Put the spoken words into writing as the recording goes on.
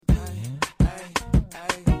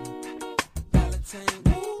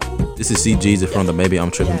This is C. Jeezy from the Maybe I'm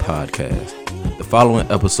Tripping podcast. The following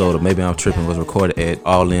episode of Maybe I'm Tripping was recorded at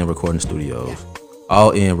All In Recording Studios. All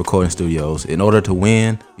In Recording Studios. In order to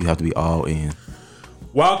win, you have to be all in.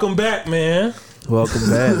 Welcome back, man. Welcome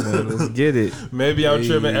back, man. Let's get it. Maybe I'm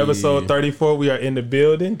Tripping episode 34. We are in the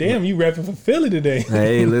building. Damn, you rapping for Philly today.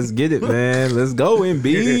 Hey, let's get it, man. Let's go,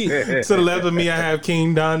 MB. To the left of me, I have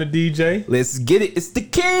King Don, the DJ. Let's get it. It's the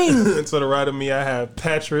king. And to the right of me, I have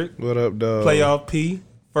Patrick. What up, dog? Playoff P.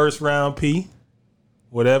 First round P.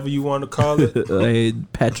 Whatever you want to call it. Hey,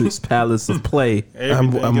 Patrick's Palace of Play.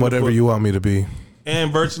 I'm whatever you want me to be.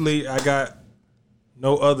 And virtually, I got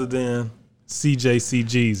no other than CJC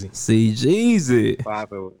Jeezy. See, Jeezy.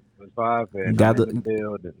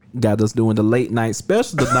 Got us doing the late night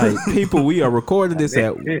special tonight. People, we are recording this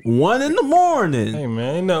at 1 in the morning. Hey,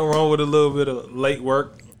 man, ain't nothing wrong with a little bit of late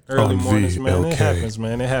work. Early mornings, man. It happens,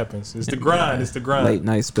 man. It happens. It's the grind. It's the grind. Late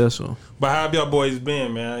night special. But how have y'all boys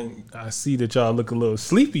been, man? I see that y'all look a little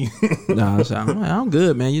sleepy. Nah, I'm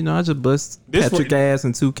good, man. You know, I just bust Patrick ass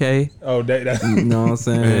in 2K. Oh, that. You know what I'm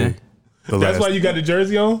saying? That's why you got the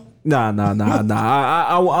jersey on? Nah.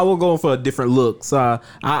 I will go for a different look. So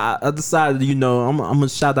I decided, you know, I'm gonna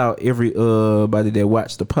shout out everybody that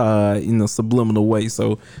watched the pod in a subliminal way.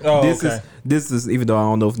 So this is even though I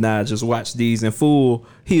don't know if Nige just watched these in full,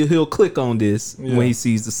 he'll click on this when he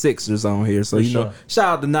sees the Sixers on here. So know,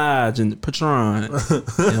 shout out to Nige and Patron. You know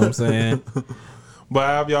what I'm saying? But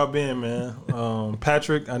how have y'all been, man?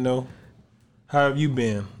 Patrick, I know. How have you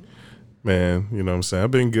been? Man, you know what I'm saying?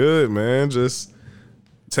 I've been good, man. Just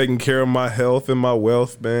taking care of my health and my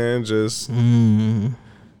wealth, man. Just trying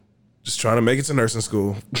to make it to nursing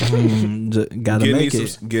school. Gotta make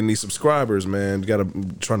it. Getting these subscribers, man.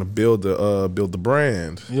 Trying to build the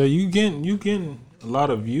brand. Yeah, you getting a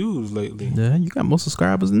lot of views lately. Yeah, you got more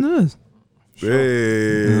subscribers than us. Sure.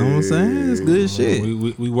 Hey. You know what I'm saying? It's good shit.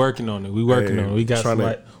 We working on it. We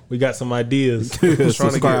got some ideas. trying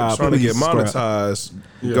to get monetized.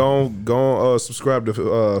 Yeah. Go subscribe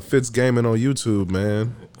to Fitz Gaming on YouTube,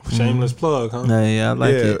 man. Shameless plug, huh? Hey, I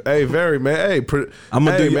like it. Hey, very, man. Hey, I'm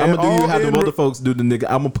gonna do you how the other folks do the nigga.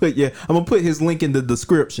 I'm gonna put his link in the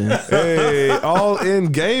description. Hey, All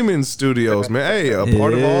In Gaming Studios, man. Hey,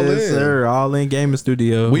 part of All In. Yes, sir. All In Gaming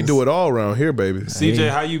Studios. We do it all around here, baby. CJ,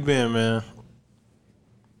 how you been, man?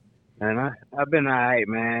 Man, I've been all right,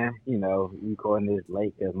 man. You know, recording this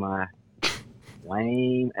late because my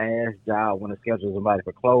lame ass job want to schedule somebody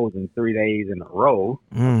for closing 3 days in a row.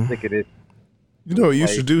 I'm sick of this. You know what you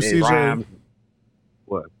should do, CJ? Rhymes.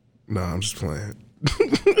 What? No, I'm just playing.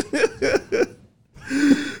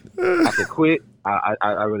 I could quit.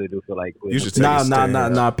 I really do feel like quitting. You should take a stand.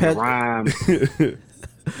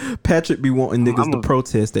 Patrick be wanting niggas to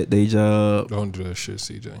protest at their job. Don't do that shit,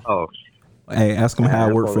 CJ. Oh, hey, ask him how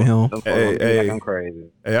it worked for him. Hey, I'm crazy.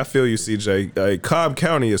 Hey, I feel you, CJ. Hey, Cobb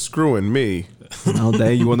County is screwing me. Oh,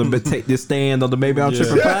 dang, you want to take this stand on the Maybe I'm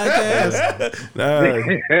Tripping podcast?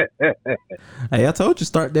 Hey, I told you,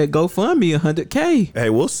 start that GoFundMe, 100K. Hey,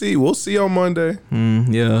 we'll see on Monday.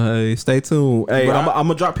 Yeah, hey, stay tuned. Hey, I'm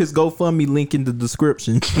gonna drop his GoFundMe link in the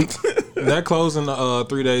description. That closing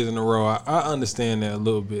 3 days in a row, I understand that a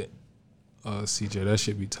little bit, CJ. That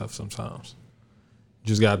shit be tough sometimes.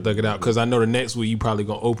 Just gotta thug it out, because I know the next week you probably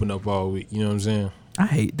gonna open up all week. You know what I'm saying? I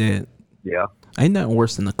hate that. Yeah. Ain't nothing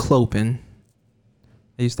worse than the cloping.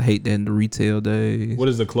 I used to hate that in the retail days. What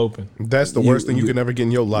is the cloping? That's the worst thing you can ever get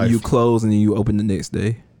in your life. You close and then you open the next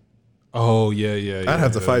day. Oh yeah. I'd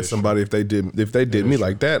have to fight somebody if they did me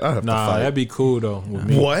like that. I'd have to fight. That'd be cool though. With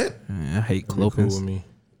me. What? I hate clopings. Cool with me.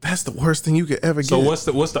 That's the worst thing you could ever get. So what's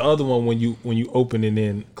the other one when you open and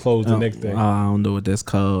then close the next day? I don't know what that's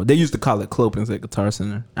called. They used to call it clopings at Guitar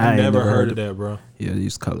Center. I never heard of that, bro. Yeah, they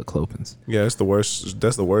used to call it clopings. Yeah, that's the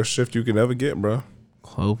worst shift you can ever get, bro.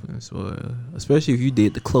 Clopings, well, especially if you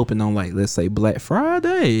did the cloping on, like, let's say Black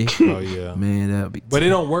Friday. Oh yeah, man, that'd be. But it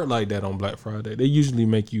don't work like that on Black Friday. They usually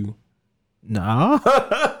make you. Nah,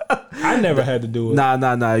 I never had to do it. Nah.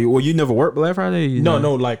 Well, you never worked Black Friday?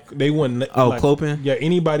 No, like they wouldn't. Cloping? Yeah,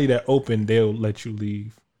 anybody that opened, they'll let you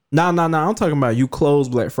leave. Nah. I'm talking about you close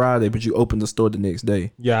Black Friday, but you open the store the next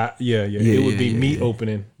day. Yeah. It would be me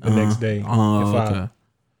opening the next day. Okay.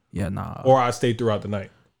 Yeah, nah. Or I stay throughout the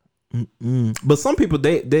night. But some people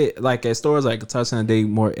they like at stores like Guitar Center, they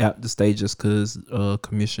more apt to stay just because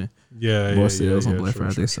commission. More sales on Black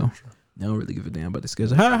Friday, so they don't really give a damn about the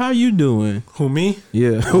schedule. How you doing? Who, me?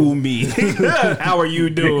 Yeah, who me? How are you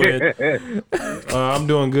doing? I'm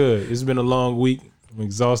doing good. It's been a long week. I'm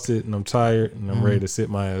exhausted and I'm tired and I'm ready to sit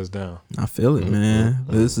my ass down. I feel it, man.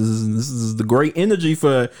 This is the great energy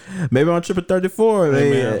for Maybe I'm Tripping 34.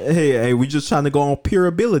 Hey, we just trying to go on pure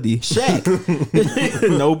ability. Shaq.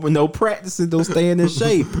 no practicing, don't staying in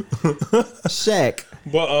shape. Shaq.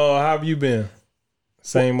 But how have you been?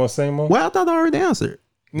 Same old. Well, I thought I already answered.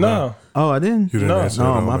 No. Oh, I didn't? You didn't answer.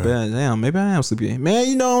 Oh, my bad. Damn, maybe I am sleepy. Man,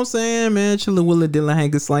 you know what I'm saying, man? Chilling, willing, dealing,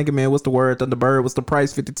 hanging, slanking, man. What's the word? Thunderbird. What's the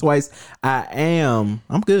price? 50 twice. I'm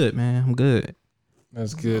good, man. I'm good.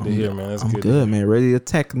 That's good to hear, man. I'm good, man. Ready to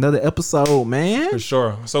attack another episode, man. For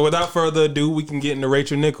sure. So without further ado, we can get into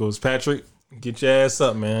Rachel Nichols. Patrick, get your ass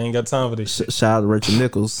up, man. I ain't got time for this shit. Shout out to Rachel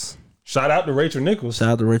Nichols. Shout out to Rachel Nichols. Shout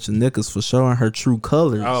out to Rachel Nichols for showing her true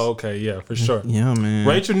colors. Oh, okay. Yeah, for sure. Yeah, man.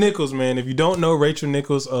 Rachel Nichols, man. If you don't know, Rachel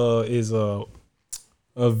Nichols is a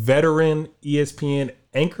veteran ESPN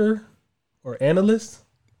anchor or analyst.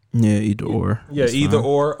 Yeah, either or. Yeah, That's either fine.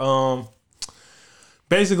 or.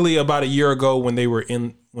 Basically, about a year ago,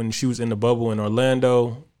 when she was in the bubble in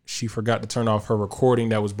Orlando, she forgot to turn off her recording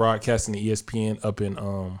that was broadcasting to ESPN up in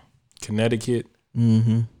Connecticut.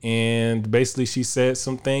 Mm-hmm. And basically, she said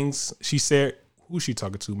some things. She said, who's she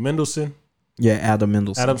talking to? Mendelsohn? Yeah, Adam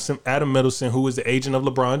Mendelsohn. Adam Mendelsohn, who is the agent of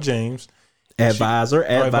LeBron James. Advisor.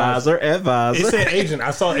 It said agent.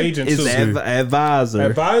 I saw agent It's too. advisor.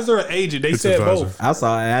 Advisor or agent? They said advisor. both.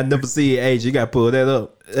 I never see an agent. You got to pull that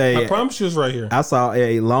up. Hey, I promise you it's right here. I saw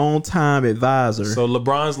a long time advisor. So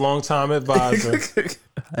LeBron's longtime advisor.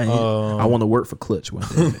 I want to work for Clutch one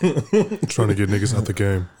day. Trying to get niggas out the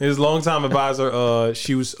game. His longtime advisor,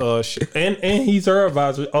 she was, and he's her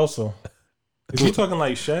advisor also. Is he talking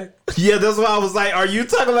like Shaq? Yeah, that's why I was like, are you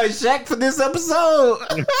talking like Shaq for this episode?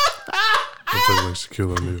 I'm talking like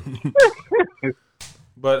Shaquille O'Neal.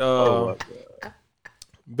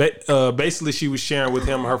 But basically, she was sharing with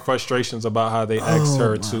him her frustrations about how they asked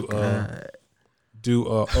her to do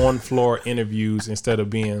on-floor interviews instead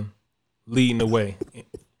of leading the way,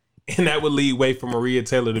 and that would lead way for Maria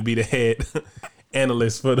Taylor to be the head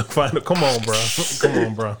analyst for the final. Come on,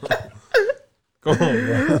 bro.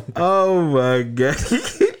 Oh my god.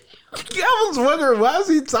 I was wondering, why is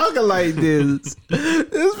he talking like this?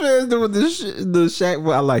 This man's doing the Shaq.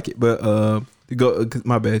 Well, I like it, but go.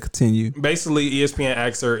 My bad. Continue. Basically, ESPN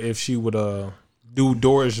asked her if she would do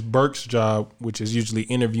Doris Burke's job, which is usually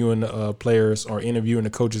interviewing the players or interviewing the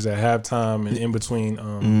coaches at halftime and in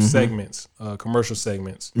between segments, commercial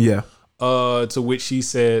segments. Yeah. To which she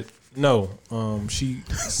said no. She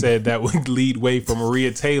said that would lead way for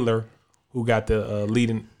Maria Taylor, who got the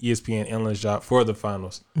leading ESPN analyst job for the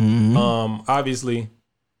finals. Obviously,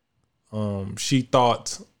 she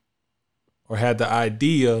thought or had the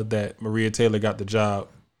idea that Maria Taylor got the job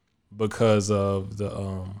because of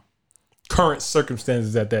the current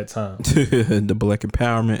circumstances at that time. The black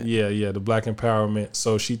empowerment. Yeah, the black empowerment.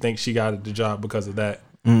 So she thinks she got the job because of that.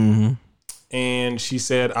 Mm-hmm. And she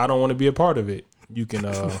said, I don't want to be a part of it. You can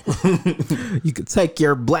you can take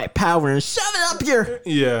your black power and shove it up here.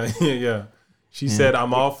 Yeah. She said,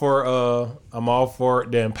 I'm all for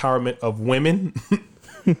the empowerment of women.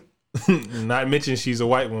 Not mention she's a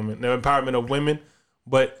white woman. The empowerment of women,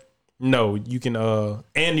 but no, you can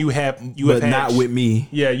and you have but had not with me.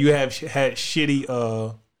 Yeah, you have had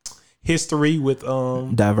shitty history with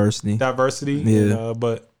Diversity. Yeah,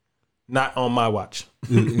 but not on my watch.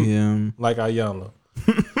 Yeah. Like Ayanla.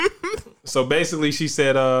 So basically, she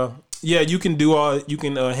said, "Yeah, you can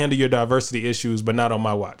handle your diversity issues, but not on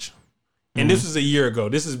my watch." And this was a year ago.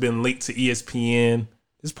 This has been leaked to ESPN.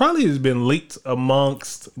 This probably has been leaked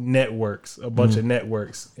amongst networks, a bunch of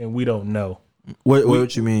networks, and we don't know.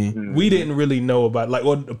 What you mean? We didn't really know about, like,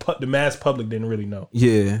 or the mass public didn't really know.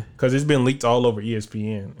 Yeah, because it's been leaked all over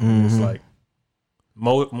ESPN. And it's like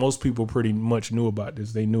most people pretty much knew about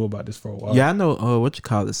this. They knew about this for a while. Yeah, I know.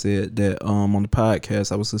 Said that on the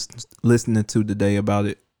podcast I was listening to today about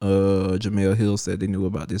it. Jamel Hill said they knew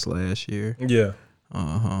about this last year. Yeah.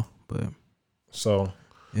 But so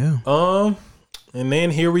yeah. And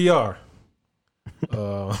then here we are.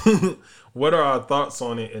 What are our thoughts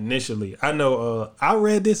on it initially? I know I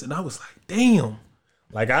read this and I was like, damn.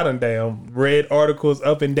 Like I done read articles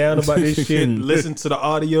up and down about this shit, listened to the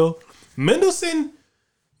audio. Mendelsohn,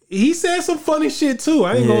 he said some funny shit too.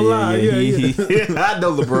 I ain't gonna lie. Yeah. I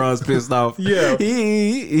know LeBron's pissed off. Yeah.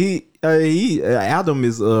 Adam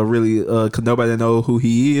is really cause nobody know who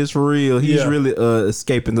he is for real. He's really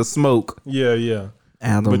escaping the smoke. Yeah.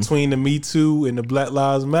 Adam. Between the Me Too and the Black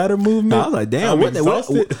Lives Matter movement. I was like, damn, what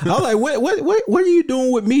are you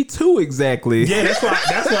doing with Me Too exactly? Yeah, that's why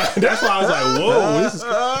I was like,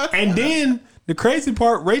 whoa. And then The crazy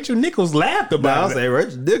part, Rachel Nichols laughed about it. I was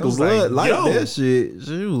Rachel Nichols like that shit.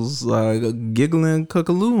 She was like giggling,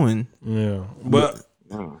 cuckalooing. Yeah, but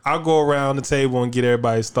I'll go around the table and get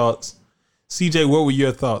everybody's thoughts. CJ, what were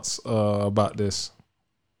your thoughts about this?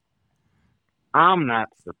 I'm not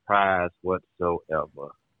surprised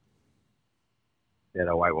whatsoever that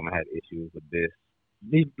a white woman had issues with this.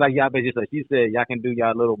 Like y'all just like she said, y'all can do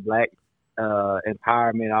y'all little black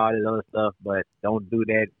empowerment, all this other stuff, but don't do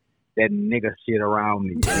that nigga shit around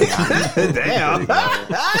me. Damn.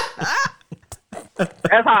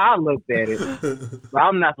 That's how I looked at it. But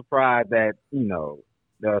I'm not surprised that,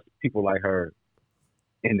 there's people like her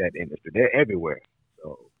in that industry. They're everywhere.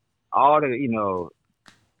 So all the,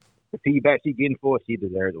 the feedback she's getting for it, she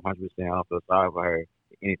deserves it 100%. I don't feel sorry for her,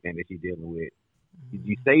 anything that she's dealing with. If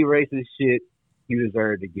you say racist shit, you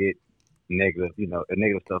deserve to get negative,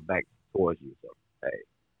 negative stuff back towards you. So, hey,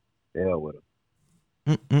 hell with her.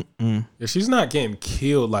 Yeah, she's not getting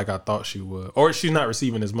killed like I thought she would, or she's not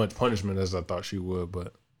receiving as much punishment as I thought she would.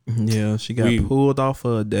 But yeah, she got pulled off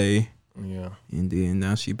for a day. Yeah, and then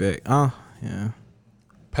now she back. Oh, yeah.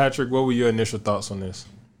 Patrick, what were your initial thoughts on this?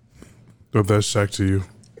 Oh, that's Shaq to you.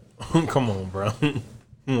 Come on, bro. Come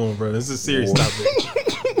on, bro. This is a serious topic.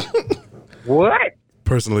 What?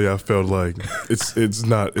 Personally, I felt like it's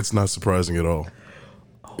not surprising at all.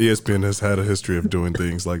 ESPN has had a history of doing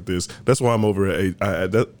things like this. That's why I'm over at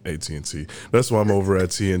AT&T. That's why I'm over at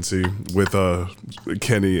TNT with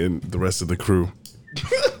Kenny and the rest of the crew.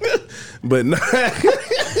 But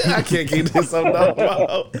I can't keep this on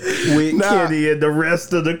no with Kenny and the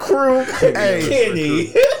rest of the crew. Hey,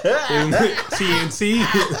 Kenny. TNT.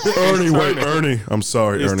 Ernie. I'm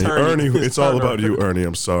sorry, It's Ernie. turning. It's all about you, Ernie.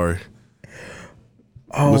 I'm sorry.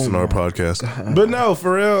 Listen to our podcast. God. But no,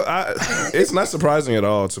 for real, it's not surprising at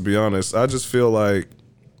all, to be honest. I just feel like,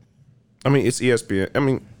 it's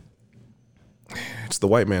ESPN. It's the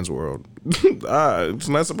white man's world. It's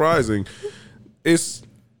not surprising. It's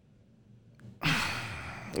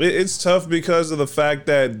tough because of the fact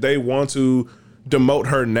that they want to demote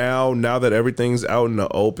her now that everything's out in the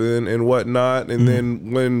open and whatnot. And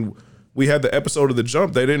then when we had the episode of The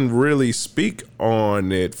Jump, they didn't really speak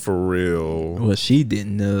on it for real. Well, she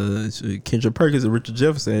didn't. Kendra Perkins and Richard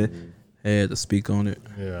Jefferson had to speak on it.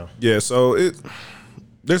 Yeah. Yeah, so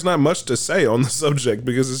there's not much to say on the subject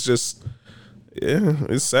because it's just,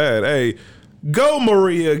 it's sad. Hey, go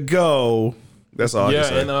Maria, go. That's all I can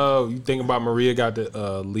say. And you think about Maria got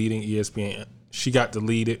the leading ESPN. She got to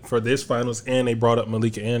lead it for this finals, and they brought up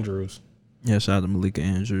Malika Andrews. Yeah, shout out to Malika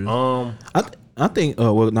Andrews. I think.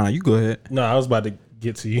 You go ahead. No, I was about to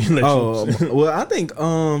get to you. Well, I think.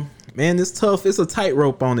 Man, it's tough. It's a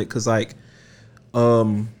tightrope on it because, like,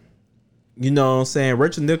 you know what I'm saying?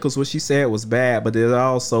 Rachel Nichols, what she said was bad, but there's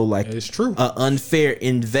also like it's true. An unfair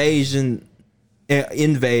invasion of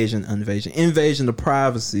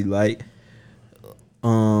privacy. Like,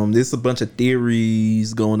 there's a bunch of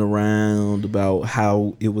theories going around about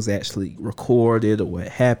how it was actually recorded or what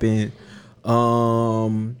happened.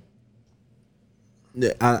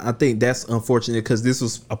 I think that's unfortunate because this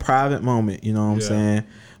was a private moment, you know what I'm saying?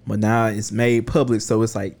 But now it's made public, so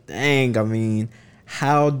it's like, dang,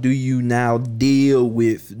 how do you now deal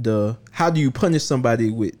with how do you punish somebody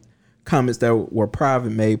with comments that were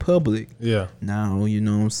private made public? Yeah. Now, you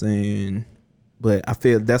know what I'm saying? But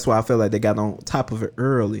that's why I feel like they got on top of it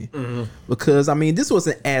early. Mm-hmm. Because, this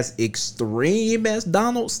wasn't as extreme as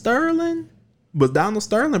Donald Sterling. But Donald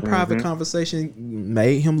Sterling private conversation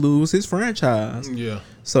made him lose his franchise. Yeah.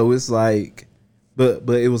 So it's like, but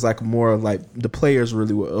it was like more like the players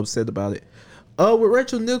really were upset about it. With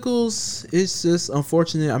Rachel Nichols, it's just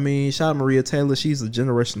unfortunate. Shout out Maria Taylor. She's a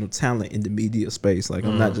generational talent in the media space. Like,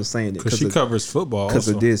 I'm not just saying it because she covers football. Because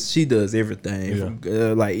of this, she does everything.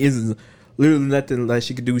 Yeah. Isn't literally nothing like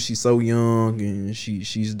she could do. She's so young and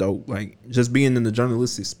she's dope. Like, just being in the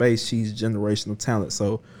journalistic space, she's generational talent.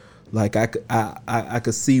 So, like, I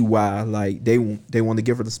could see why like they want to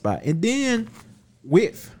give her the spot. And then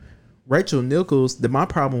with Rachel Nichols, my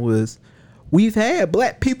problem was we've had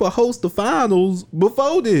black people host the finals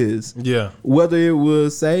before this. Yeah. Whether it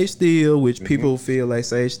was Sage Steele, which people feel like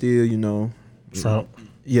Sage Steele, Trump.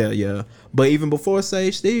 Yeah. But even before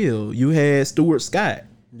Sage Steele, you had Stuart Scott.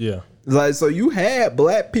 Yeah. Like, so you had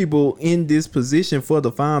black people in this position for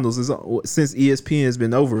the finals since ESPN has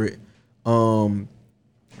been over it.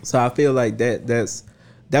 So I feel like that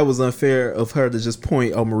was unfair of her to just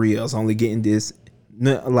point, Maria's only getting this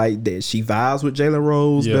like that she vibes with Jalen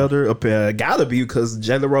Rose better. Gotta be because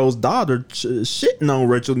Jalen Rose's daughter shitting on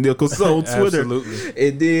Rachel Nichols on Twitter. Absolutely.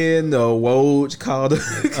 And then Woj called her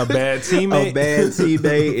a bad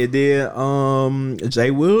teammate. And then Jay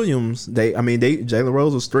Williams. Jalen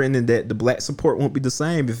Rose was threatening that the black support won't be the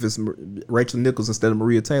same if it's Rachel Nichols instead of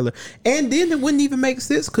Maria Taylor. And then it wouldn't even make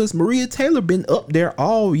sense because Maria Taylor been up there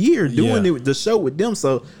all year doing the show with them.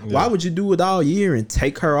 So why would you do it all year and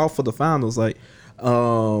take her off for the finals? Like, I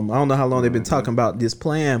don't know how long they've been talking about this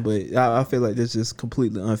plan, but I feel like that's just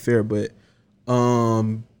completely unfair. But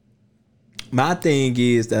my thing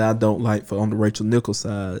is that I don't like on the Rachel Nichols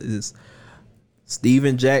side is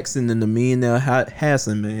Steven Jackson and Amin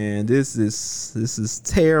Hassan, man. This is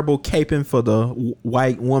terrible caping for the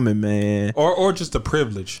white woman, man. Or just a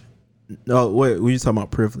privilege. No, wait, what are you talking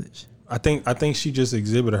about privilege? I think she just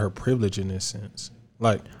exhibited her privilege in this sense.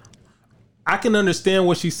 Like, I can understand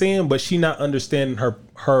what she's saying, but she not understanding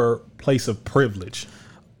her place of privilege.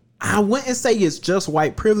 I wouldn't say it's just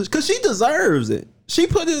white privilege because she deserves it. She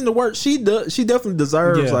put it in the work. She definitely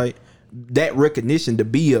deserves like that recognition to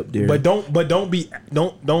be up there. But don't be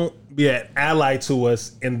an ally to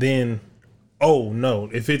us and then no,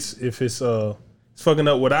 if it's fucking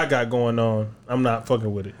up what I got going on, I'm not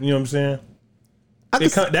fucking with it. You know what I'm saying?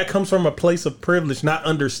 That comes from a place of privilege, not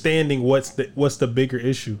understanding what's the bigger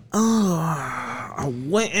issue. I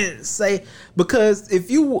wouldn't say because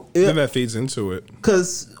then that feeds into it.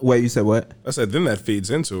 Because wait, you said what? I said then that feeds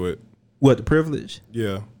into it. What, the privilege?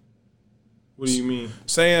 Yeah. What do you mean?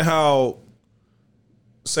 Saying how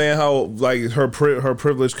like her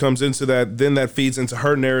privilege comes into that, then that feeds into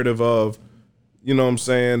her narrative of, you know what I'm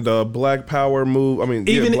saying, the Black Power move. I mean,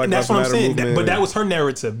 Black that's what I'm saying. But that was her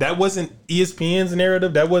narrative. That wasn't ESPN's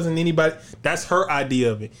narrative. That wasn't anybody. That's her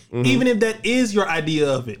idea of it. Mm-hmm. Even if that is your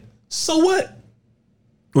idea of it, so what?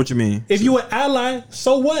 What you mean? If you an ally,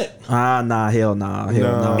 so what? Hell nah.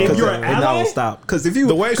 If you're an ally, stop. Because if you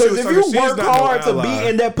work hard to be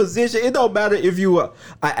in that position, it don't matter if you are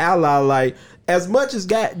an ally. Like as much as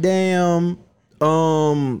goddamn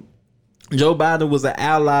Joe Biden was an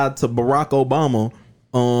ally to Barack Obama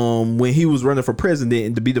when he was running for president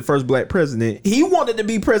and to be the first black president. He wanted to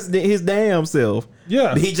be president his damn self.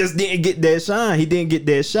 Yeah, he just didn't get that shine. He didn't get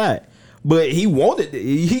that shot. But he wanted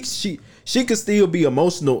it. She could still be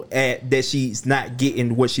emotional at that she's not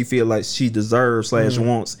getting what she feel like she deserves /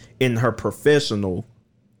 wants in her professional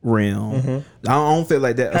realm. Mm-hmm. I don't feel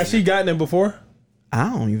like that. Has she gotten it before?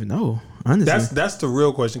 I don't even know. Honestly. That's the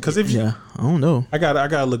real question. Because if I don't know. I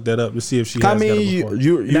gotta look that up to see if she has got it before.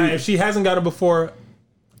 Now, if she hasn't got it before,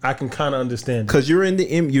 I can kind of understand. Because you're in the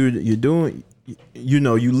you're doing,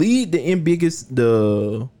 you lead the biggest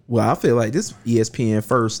I feel like this ESPN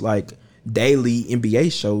first like daily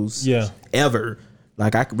NBA shows ever.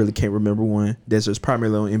 Like I really can't remember one that's just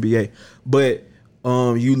primarily on NBA, but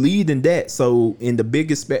you lead in that. So in the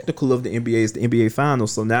biggest spectacle of the NBA is the NBA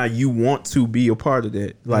Finals. So now you want to be a part of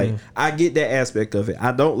that. Like I get that aspect of it.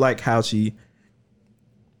 I don't like how she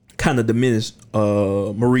kind of diminished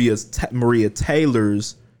Maria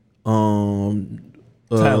Taylor's talent.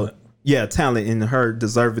 Talent in her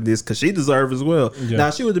deserving this because she deserves as well. Yeah.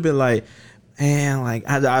 Now she would have been like, man, like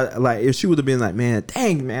I like if she would have been like, man,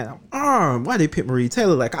 dang, man, why they pick Maria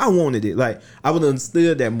Taylor? Like I wanted it. Like I would have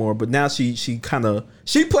understood that more. But now she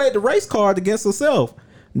played the race card against herself.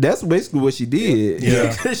 That's basically what she did.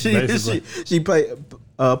 Yeah, she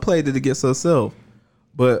played it against herself.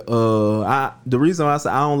 But the reason why I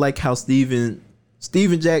said I don't like how Steven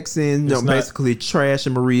Jackson basically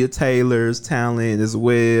trashing Maria Taylor's talent as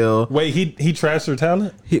well. Wait, he trashed her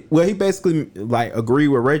talent? He basically like agreed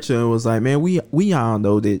with Rachel and was like, man, we all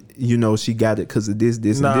know that she got it because of this and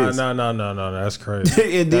this. No, that's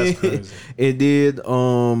crazy. and then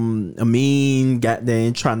Amin got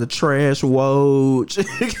there trying to trash Woj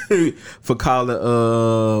for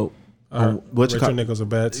calling Rachel Nichols a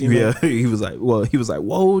bad teammate. Yeah, he was like,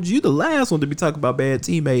 Woj, you the last one to be talking about bad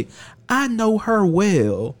teammate. I know her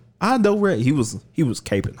well. I know where he was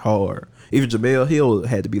caping hard. Even Jamel Hill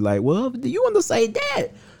had to be like, well, do you want to say that?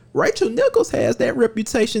 Rachel Nichols has that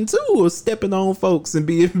reputation too of stepping on folks and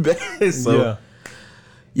being bad. So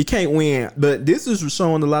you can't win. But this is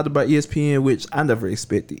showing a lot about ESPN, which I never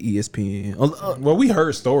expected ESPN. Well, we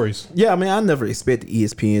heard stories. Yeah, I mean, I never expected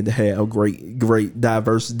ESPN to have a great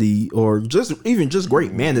diversity or just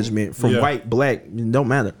great management from white, black, it don't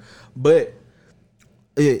matter. But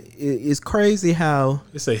it's crazy how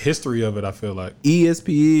it's a history of it. I feel like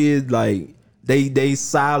ESPN, like they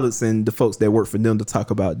silencing the folks that work for them to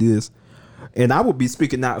talk about this. And I would be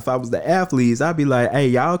speaking out if I was the athletes. I'd be like, hey,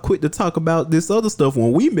 y'all quit to talk about this other stuff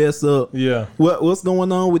when we mess up. Yeah. What's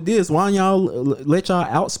going on with this? Why don't y'all let y'all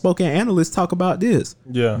outspoken analysts talk about this?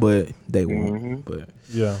 Yeah. But they won't. But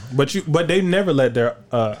yeah. But they never let their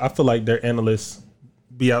I feel like their analysts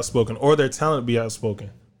be outspoken or their talent be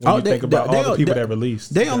outspoken. When you think about all the people that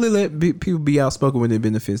released. They only let people be outspoken when it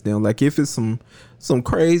benefits them. Like if it's some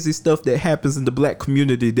crazy stuff that happens in the black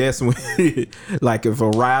community, that's when like if a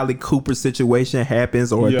Riley Cooper situation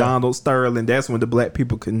happens or a Donald Sterling, that's when the black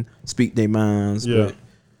people can speak their minds. Yeah. But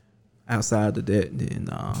outside of that, then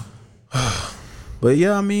but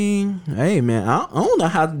yeah, I mean, hey man, I don't know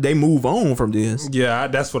how they move on from this. Yeah,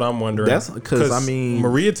 that's what I'm wondering. That's because I mean,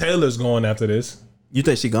 Maria Taylor's going after this. You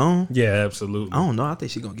think she gone? Yeah, absolutely. I don't know. I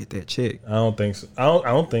think she gonna get that check. I don't think so. I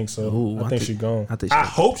don't think so. Ooh, I think she gone. I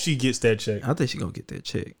hope she gets that check. I think she gonna get that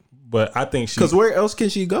check. But I think she, because where else can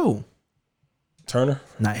she go? Turner.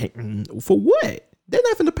 Nah, for what? They're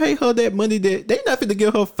not finna pay her that money. They not finna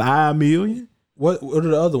give her $5 million. What are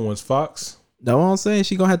the other ones? Fox. Know what I'm saying?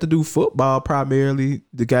 She gonna have to do football primarily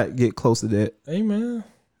to get close to that. Hey man.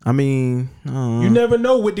 I mean, you never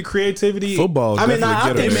know with the creativity. Football. I mean,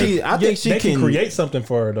 I think she can create something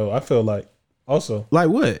for her though. I feel like also like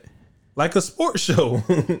what, like a sports show.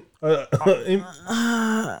 Bad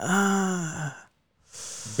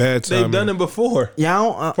time. They've done it before.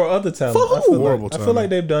 Yeah, for other talent. For I feel like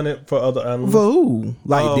they've done it for other animals. For who?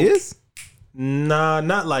 Like this? Nah,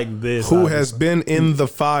 not like this. Who has been in the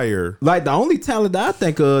fire? Like the only talent that I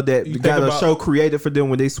think of that got a show created for them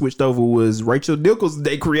when they switched over was Rachel Nichols.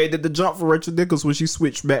 They created the jump for Rachel Nichols when she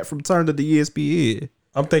switched back from Turner to ESPN.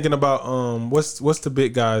 I'm thinking about what's the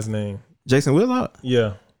big guy's name? Jason Whitlock.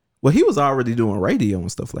 Yeah. Well, he was already doing radio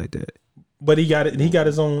and stuff like that. But he got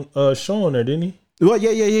his own show on there, didn't he? Well,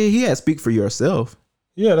 yeah. He had Speak for Yourself.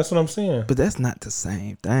 Yeah, that's what I'm saying. But that's not the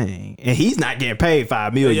same thing. And he's not getting paid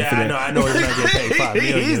 $5 million for that. I know he's not getting paid $5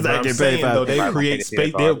 million. He's not getting paid $5 million. They create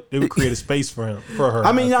space. They would create a space for her.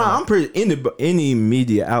 I mean, I'm pretty any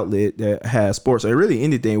media outlet that has sports or really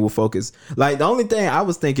anything will focus. Like the only thing I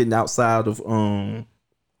was thinking outside of outside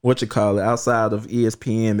of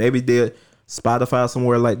ESPN, maybe they'll Spotify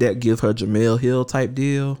somewhere like that give her Jemele Hill type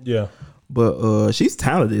deal. Yeah. But she's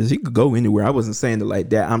talented. She could go anywhere. I wasn't saying it like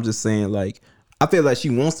that. I'm just saying like I feel like she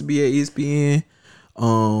wants to be at ESPN.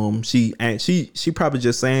 She probably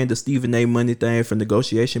just saying the Stephen A. money thing for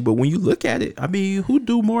negotiation. But when you look at it, I mean, who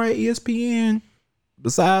do more at ESPN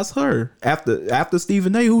besides her? After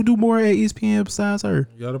Stephen A., who do more at ESPN besides her?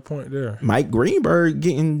 You got a point there. Mike Greenberg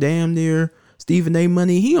getting damn near Stephen A.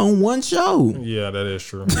 money. He on one show. Yeah, that is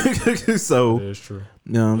true. So that is true.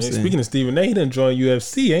 You know what I'm saying? Speaking of Stephen A., he done joined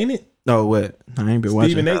UFC, ain't it? Oh, what? I ain't been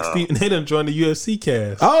watching. Stephen A. done joined the UFC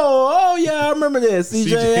cast. Oh, yeah, I remember that. CJ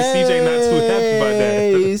not too happy about that.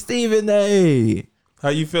 Hey, Stephen A. How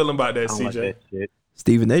you feeling about that, I don't CJ? like that shit.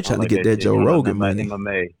 Stephen A. trying to get that Joe Rogan money.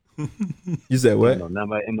 MMA. You said what? He don't know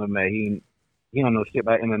nothing about MMA. He don't know shit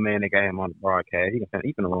about MMA, and they got him on the broadcast.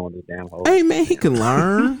 He can run this damn hole. Hey, man, he can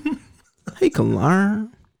learn. He can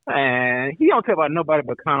learn. Man, he don't care about nobody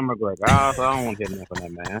but Conor McGregor. I don't want to hear nothing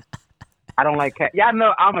from that, man. I don't like y'all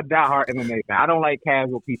know I'm a diehard MMA fan. I don't like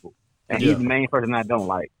casual people, and he's the main person I don't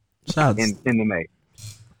like in MMA.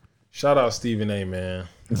 Shout out Stephen A. man.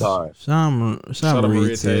 Sorry. Shout out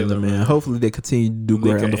Maria Taylor, man. Hopefully they continue to do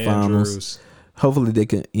great in the finals. Hopefully they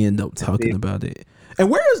can end up talking about it. And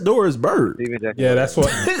where is Doris Burke? Yeah, that's what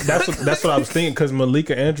I was thinking because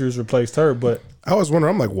Malika Andrews replaced her. But I was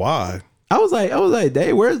wondering, I'm like, why? I was like,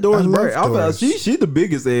 "Dang, where's Doris Burke?" I was like, she the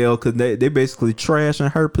biggest L because they basically trashing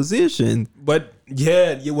her position. But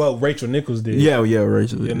well, Rachel Nichols did. Yeah,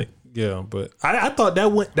 Rachel. Yeah, but I thought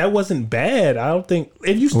that wasn't bad. I don't think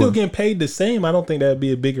if you still getting paid the same, I don't think that'd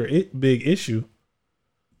be a big issue.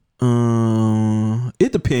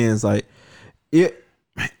 It depends. Like,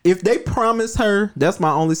 if they promise her, that's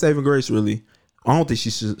my only saving grace. Really, I don't think she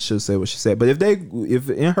should say what she said. But if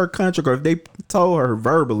in her contract or if they told her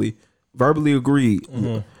verbally agreed,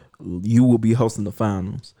 you will be hosting the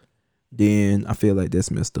finals, then I feel like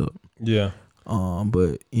that's messed up. Yeah.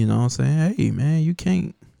 But you know what I'm saying? Hey, man, you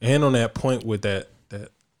can't. And on that point with that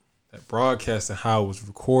broadcast and how it was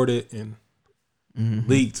recorded and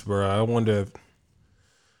leaked, bro, I wonder if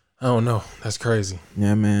I don't know. That's crazy.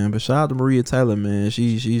 Yeah, man. But shout out to Maria Taylor, man.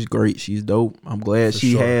 She's great. She's dope. I'm glad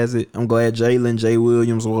she has it. I'm glad Jalen J.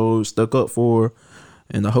 Williams was stuck up for her.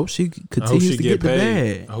 And I hope she continues to get the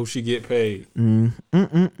bag. I hope she get paid.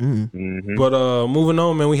 Mm-hmm. But moving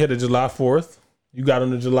on, man, we had the July 4th. You got on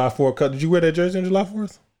the July 4th cut. Did you wear that jersey on July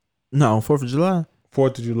 4th? No, 4th of July.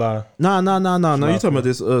 4th of July. No. You talking about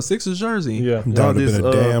this Sixers jersey? Yeah. That would have been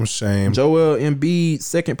a damn shame. Joel Embiid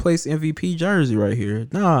second place MVP jersey right here.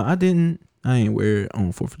 No, I didn't. I ain't wear it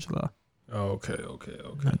on 4th of July. Okay.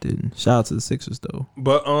 I didn't. Shout out to the Sixers though.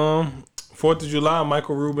 But 4th of July,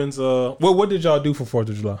 Michael Rubens. What did y'all do for 4th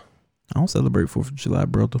of July? I don't celebrate 4th of July,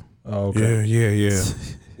 brother. Oh, okay. Yeah.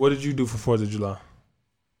 What did you do for 4th of July?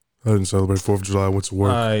 I didn't celebrate 4th of July. I went to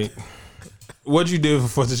work. All right. What did you do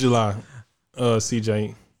for 4th of July,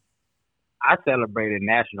 CJ? I celebrated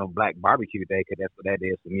National Black Barbecue Day because that's what that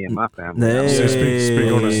is for me and my family.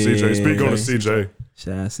 Speak on this, CJ. Speak on this,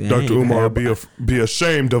 CJ. Dr. Umar, be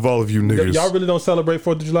ashamed of all of you niggas. Y'all really don't celebrate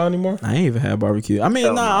 4th of July anymore? I ain't even had barbecue. I mean,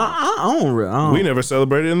 I don't. We never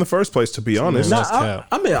celebrated in the first place, to be honest. I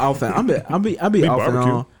be off and I be off and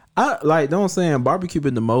on. I like, don't saying barbecue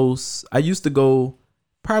been the most. I used to go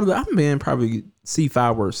probably see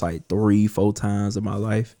fireworks like 3-4 times in my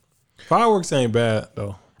life. Fireworks ain't bad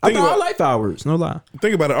though. I like fireworks, no lie.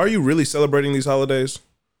 Think about it. Are you really celebrating these holidays?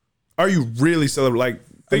 Are you really celebrating? Like,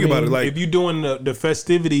 think about it. Like, if you're doing the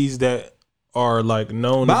festivities that are like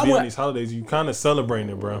known to be on these holidays, you kind of celebrating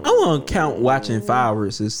it, bro. I won't count watching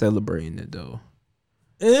fireworks as celebrating it though.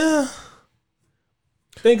 Yeah.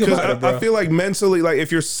 Think about it, bro. I feel like mentally, like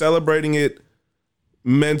if you're celebrating it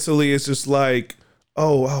mentally, it's just like,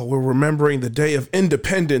 oh, we're remembering the Day of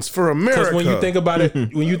Independence for America. Because when you think about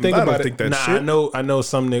it, I know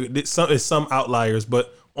some it's some outliers,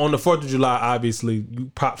 but on the 4th of July, obviously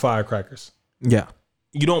you pop firecrackers. Yeah,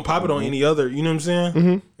 you don't pop it on any other. You know what I'm saying?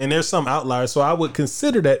 Mm-hmm. And there's some outliers, so I would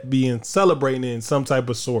consider that being celebrating in some type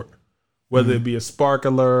of sort, whether it be a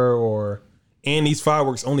sparkler and these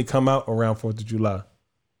fireworks only come out around 4th of July.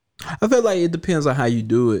 I feel like it depends on how you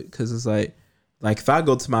do it, because it's like if I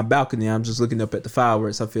go to my balcony, I'm just looking up at the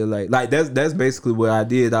fireworks. I feel like that's basically what I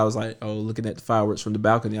did. I was like, looking at the fireworks from the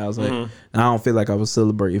balcony. I was like, I don't feel like I was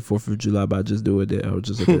celebrating 4th of July by just doing that. I was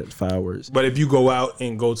just looking at the fireworks. But if you go out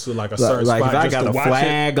and go to like a certain like spot, if I got a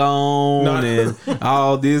flag on and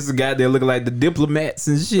all this, got there looking like the diplomats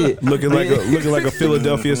and shit, looking like a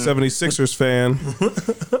Philadelphia 76ers fan.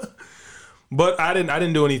 But I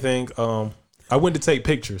didn't do anything. I went to take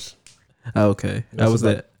pictures. Okay, that was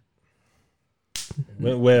that.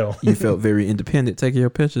 Went well. You felt very independent taking your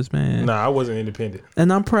pictures, man. Nah, I wasn't independent.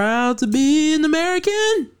 And I'm proud to be an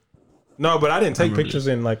American. No, but I didn't take pictures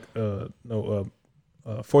in like 4th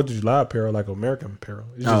of July apparel, like American apparel.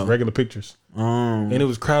 It's just regular pictures. And it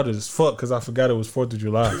was crowded as fuck because I forgot it was 4th of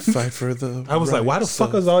July. Fight for the. I was like, why the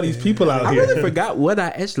fuck is all these people out here? I really forgot what I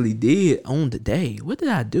actually did on the day. What did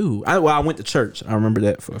I do? I went to church. I remember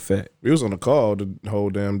that for a fact. We was on the call the whole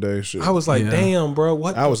damn day. Shit. I was like, damn, bro,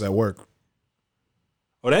 what? I was at work.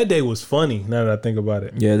 Oh, that day was funny. Now that I think about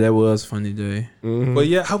it. Yeah, that was a funny day. Mm-hmm. But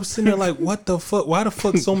yeah, I was sitting there like, what the fuck? Why the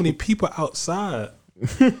fuck so many people outside?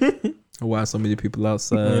 Why so many people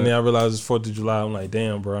outside? And then I realized it's 4th of July. I'm like,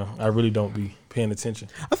 damn, bro, I really don't be paying attention.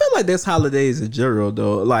 I feel like there's holidays in general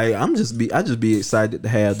though. Like I just be excited to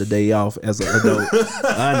have the day off as an adult.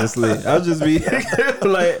 Honestly, I'll just be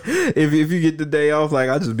like, if you get the day off, like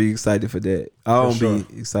I'll just be excited for that. I don't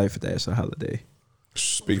be excited for that as a holiday.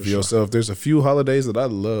 Speak for yourself. There's a few holidays that I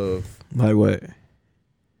love. Like what?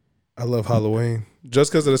 I love Halloween.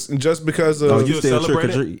 Just because of you still trick or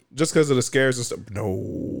treat? Just because of the scares and stuff. No,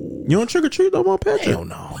 you don't trick or treat no more, Patrick? Hell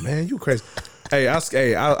no, man. You crazy? I'll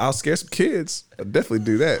scare some kids. I'll definitely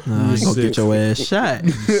do that. You gonna get your ass shot.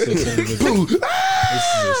 This is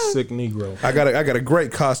a sick Negro. I got a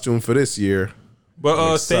great costume for this year.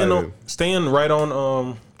 But staying right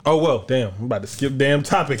on. Oh well, damn! I'm about to skip damn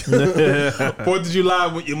topic. 4th of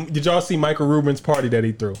July. Did y'all see Michael Rubin's party that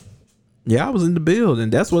he threw? Yeah, I was in the building.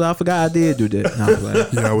 That's what I forgot I did do that.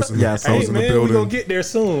 No, I was in the building. We gonna get there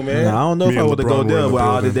soon, man. I don't know if I would have go there with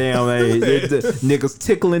all the damn the niggas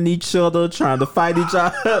tickling each other, trying to fight each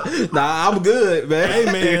other. Nah, I'm good,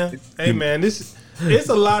 man. Hey man, it's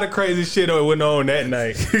a lot of crazy shit that went on that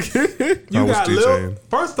night.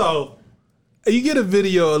 First off, you get a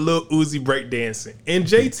video of Lil Uzi breakdancing, and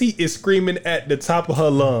JT is screaming at the top of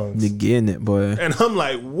her lungs. You getting it, boy. And I'm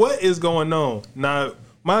like, what is going on? Now,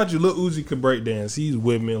 mind you, Lil Uzi could breakdance. He's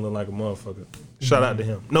windmilling like a motherfucker. Shout out to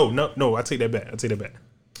him. No, I take that back.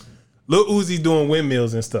 Lil Uzi's doing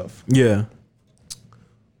windmills and stuff. Yeah.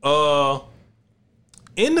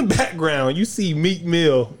 In the background, you see Meek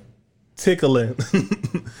Mill tickling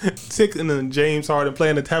James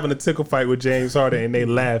Harden, having a tickle fight with James Harden, and they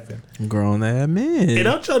laughing. Grown ass man. And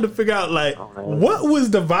I'm trying to figure out, like, what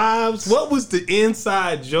was the vibes? What was the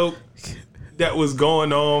inside joke that was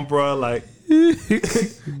going on, bro? Like,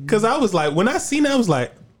 because I was like, when I seen it, I was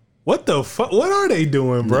like, what the fuck? What are they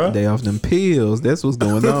doing, bro? They off them pills. That's what's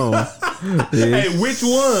going on. Hey, which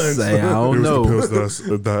ones? Say, I don't It know. was the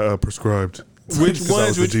pills that I prescribed. Which 'Cause I ones?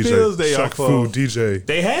 was the Which DJ. pills they Shaq off Fu of? DJ.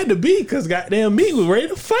 They had to be because goddamn Meek was ready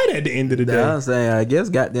to fight at the end of the day. I'm saying, I guess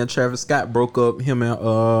goddamn Travis Scott broke up him and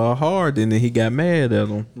Hard, and then he got mad at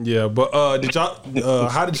him. Yeah, but did y'all?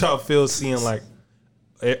 How did y'all feel seeing like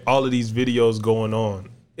all of these videos going on?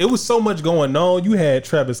 It was so much going on. You had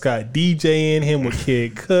Travis Scott DJing him with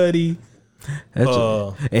Kid Cudi.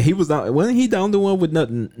 And he wasn't he the only one with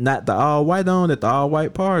not the all white on at the all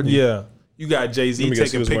white party? Yeah, you got Jay-Z Let me guess,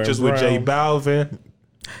 he taking was pictures wearing with J brown. Balvin.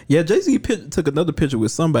 Yeah, Jay-Z took another picture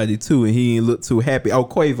with somebody too, and he didn't look too happy. Oh,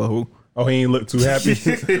 Quavo. Oh, he ain't look too happy.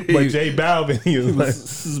 But J Balvin, he was like,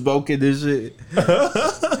 Smoking this shit.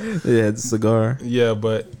 Yeah, the cigar. yeah,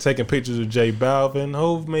 but taking pictures of J Balvin.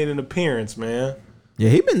 Hov made an appearance, man. Yeah,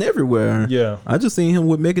 he been everywhere. Yeah. I just seen him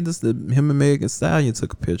with Megan. Him and Megan Thee Stallion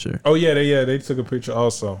took a picture. Oh yeah, they took a picture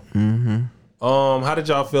also. Mm-hmm. How did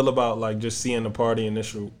y'all feel about like just seeing the party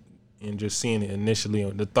initial and just seeing it initially,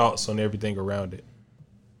 the thoughts on everything around it?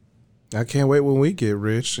 I can't wait when we get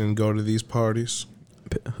rich and go to these parties.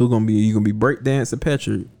 Who gonna be? You gonna be breakdancing,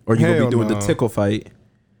 Patrick, or you gonna Hell be doing no. the tickle fight?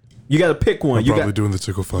 You gotta pick one. I'm You probably got doing the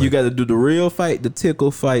tickle fight. you got to do the real fight, the tickle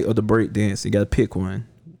fight, or the breakdance. You gotta pick one.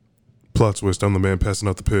 Plot twist, I'm the man passing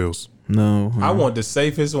out the pills. No, I want the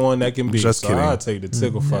safest one that can be. Just so kidding. I'll take the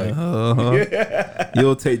tickle fight.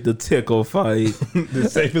 You'll take the tickle fight. The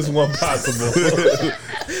safest one possible.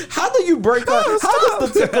 How do you break up? How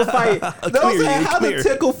does the tickle fight? How the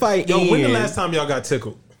tickle fight? Yo, when the end? last time y'all got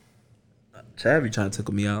tickled? Chad be trying to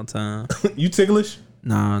tickle me all the time. You ticklish?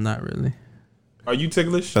 Nah, not really. Are you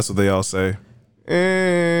ticklish? That's what they all say.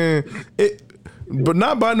 But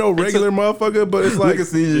not by no regular motherfucker. But it's like Look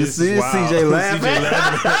at CJ. Wow. CJ laughing. CJ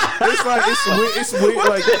laughing. it's like it's weird.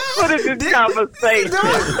 Like What is this conversation?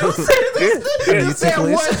 This that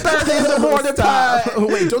 1:30 in the morning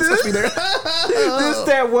pod. wait, don't touch me there. This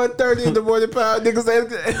that 1:30 in the morning pod. Niggas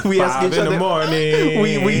say we ask 5 each in the other. morning.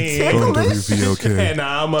 We ticklish. WVOK. And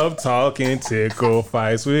I'm up talking tickle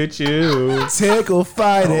fights with you. Tickle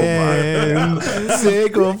fighting.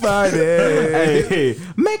 Tickle fighting. Hey,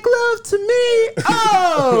 make love to me.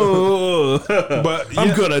 Oh, But I'm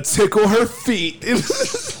yeah, gonna tickle her feet.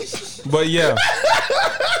 but yeah.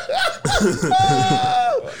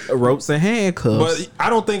 ropes and handcuffs. But I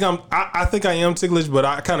don't think I think I am ticklish, but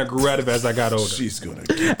I kind of grew out of it as I got older. She's gonna.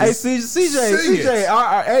 Hey,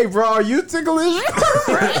 CJ, hey, bro, are you ticklish?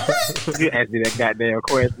 You asked me that goddamn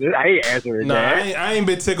question. I ain't answering Nah, that. I ain't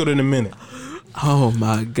been tickled in a minute. Oh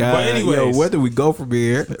my god! But anyways. Yo, where do we go from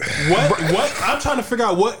here? What I'm trying to figure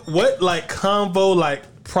out what like convo like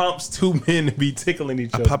prompts two men to be tickling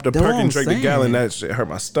each other. Popped a That's perk what I'm and drank a saying. gallon. That shit hurt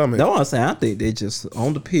my stomach. That's what I'm saying. I think they just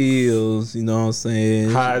on the pills. You know what I'm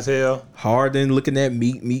saying? High as hell. Harden looking at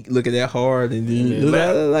Meek looking at Hard, and then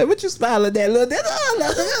Yeah. like, what you smiling at? Look,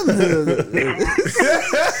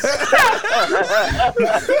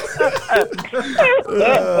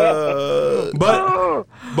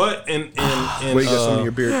 But in Wait, you got some in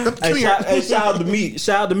your beard. Hey, shout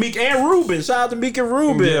out to Meek, and Ruben. Shout out to Meek and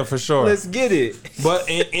Ruben. Yeah, for sure. Let's get it. But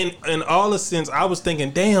in all the sense, I was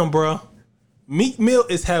thinking, damn, bro, Meek Mill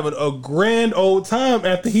is having a grand old time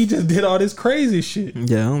after he just did all this crazy shit,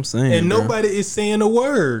 Yeah, I'm saying, and bro. nobody is saying a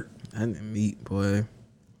word. I didn't Meek, boy.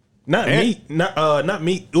 Not Meek, not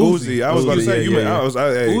Meek. Uzi. Uzi. I was about to say yeah, you. yeah.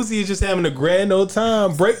 Hey, Uzi is just having a grand old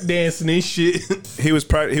time breakdancing and shit. he was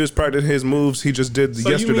practicing his moves. He just did So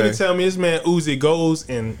you yesterday. mean to tell me this man Uzi goes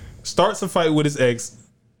and starts a fight with his ex?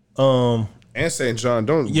 And St. John,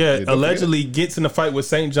 don't Allegedly gets in a fight with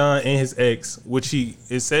St. John and his ex, which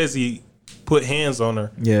it says he put hands on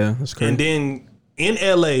her. Yeah, that's crazy. And then in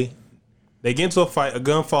LA, they get into a fight. A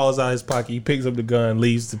gun falls out of his pocket. He picks up the gun,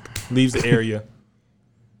 leaves the area.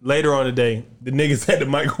 Later on the day, the niggas had the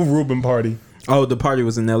Michael Rubin party. Oh, the party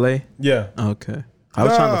was in L.A. Yeah, Okay, I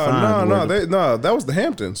was trying to find. No, that was the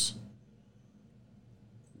Hamptons,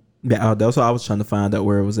 Yeah, that's what I was trying to find out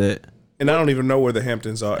where it was at. and I don't even know where the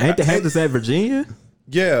Hamptons are. Ain't the Hamptons at Virginia?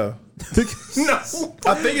 Yeah, no.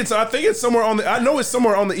 I think it's somewhere on the. I know it's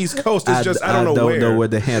somewhere on the East Coast. It's just I don't know where.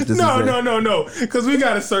 the Hamptons is at. No. Because we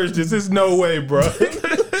gotta search this. There's no way, bro.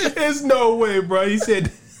 There's no way, bro. He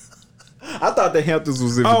said, I thought the Hamptons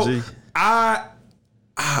was in Virginia.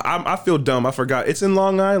 I feel dumb. I forgot. It's in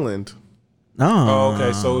Long Island. "Oh,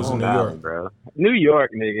 okay, so it's in New Nah, York." bro. New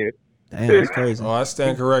York, nigga. Damn, that's crazy. Oh, I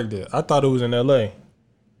stand corrected. I thought it was in L.A.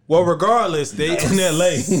 Well, regardless, they in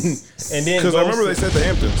L.A. and then Because I remember they said the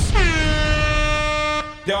Hamptons.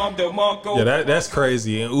 Yeah, that's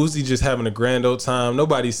crazy. And Uzi just having a grand old time.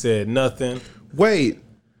 Nobody said nothing. Wait,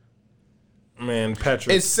 Man,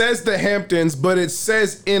 Patrick. it says the Hamptons, but it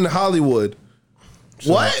says in Hollywood.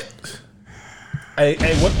 What? Hey,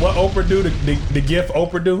 what Oprah do? The gift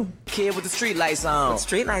Oprah do? Kid with the street lights on.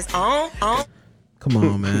 Street lights on. Come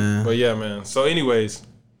on, man. But yeah, man. So, anyways,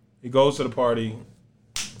 he goes to the party,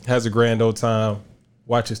 has a grand old time,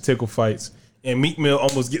 watches tickle fights, and Meek Mill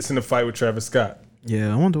almost gets in a fight with Travis Scott.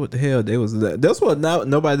 Yeah, I wonder what the hell they was. That's what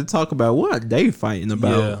nobody talk about. What are they fighting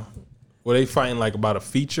about? Yeah. Were they fighting like about a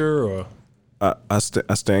feature or? I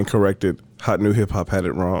stand corrected. Hot New Hip Hop had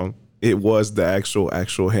it wrong. It was the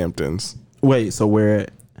actual Hamptons Wait, so where?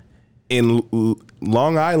 in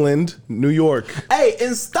Long Island, New York. Hey,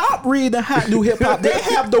 and stop reading Hot New Hip Hop. They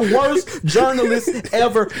have the worst journalists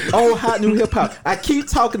ever on Hot New Hip Hop. I keep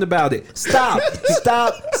talking about it. Stop.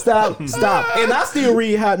 And I still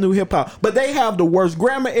read Hot New Hip Hop, but they have the worst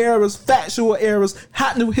grammar errors, factual errors.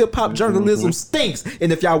 Hot New Hip Hop journalism stinks.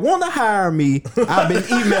 And if y'all want to hire me, I've been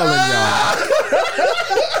emailing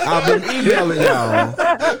y'all.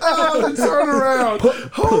 Turn around.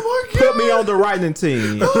 Put me on the writing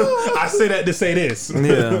team. I say that to say this.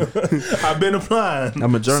 Yeah, I've been applying.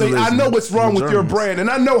 I'm a journalist. See, I know what's wrong with your journalist. brand, and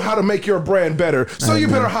I know how to make your brand better. So you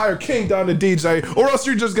better hire King Don the DJ, or else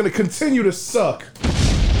you're just gonna continue to suck.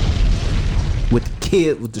 With the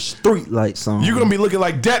kid with the street lights on. You're gonna be looking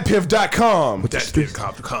like datpiff.com. That's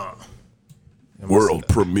Cop.com. World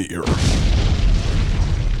premiere.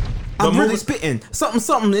 I'm really spitting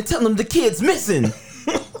something and telling them the kid's missing.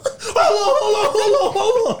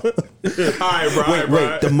 Hold on. All right, bro.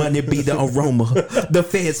 Wait, the money be the aroma. The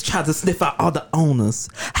feds try to sniff out all the owners.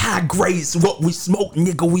 High grades, what we smoke,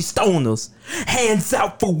 nigga, we stoners. Hands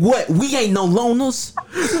out for what? We ain't no loners.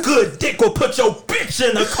 Good dick will put your bitch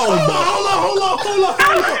in a coma. Hold on.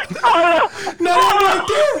 Now that right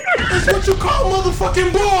there is what you call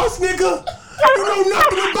motherfucking bars, nigga. You know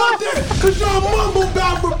nothing about that, cause you're a mumble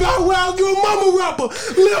bow wow, you're a mumble rapper.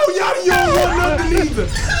 Lil Yachty, you don't want nothing either.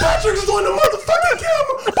 Patrick is on the motherfucking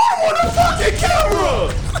camera. Put him on the fucking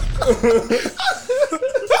camera.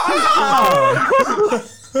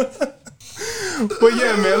 But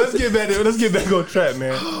yeah, man, let's get back on track,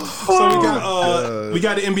 man. So we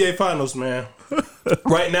got the NBA Finals, man.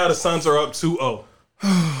 Right now the Suns are up 2-0.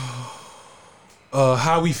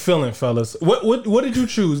 How we feeling, fellas? What did you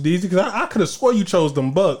choose, DZ? Because I could have swore you chose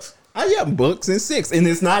them Bucks. I got Bucks in 6, and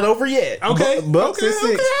it's not over yet. Okay, Bucks in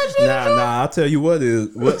 6. Nah. I'll tell you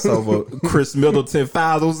what's over. Chris Middleton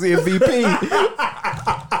Finals MVP.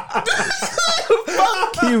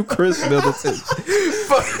 Fuck you, Chris Middleton.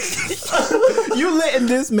 Fuck you, letting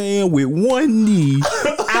this man with one knee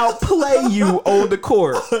outplay you on the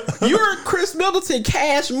court. You're Chris Middleton,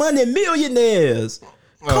 cash money millionaires.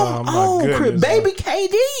 Come on, goodness, baby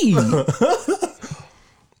KD.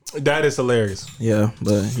 That is hilarious. Yeah,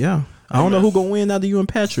 but yeah, I don't know who gonna win out of you and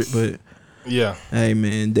Patrick, but yeah. Hey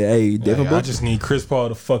man, I just need Chris Paul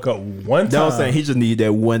to fuck up one time. I'm saying he just need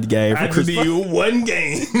that one game. I just need one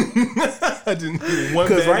game. I just need one.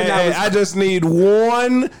 Because right now I just need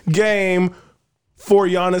one game for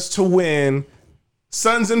Giannis to win.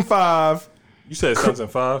 Suns in 5. You said Suns in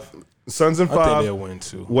 5. Suns in 5. I think they'll win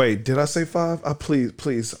too. Wait, did I say 5?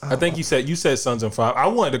 Please. I think you said Suns in 5. I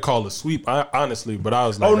wanted to call a sweep, honestly, but I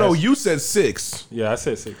was like, Oh no, you said 6. Yeah, I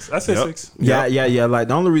said 6. I said 6. Yeah. Like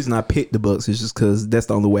the only reason I picked the Bucks is just because that's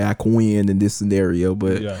the only way I can win in this scenario.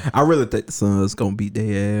 But I really think the Suns gonna beat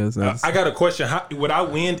their ass. I got a question. How would I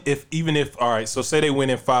win even if all right? So say they win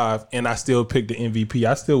in 5 and I still pick the MVP,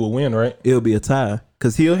 I still would win, right? It'll be a tie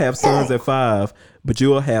because he'll have Suns at 5, but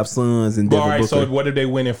you'll have Suns and Devin all right. Booker. So what if they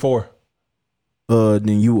win in 4?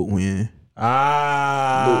 Then you would win. If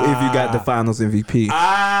you got the Finals MVP.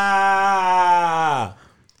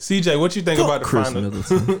 CJ, what you think about the Chris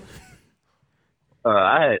Finals? Middleton.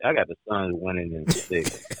 I got the Suns winning in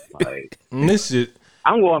 6. Like This shit.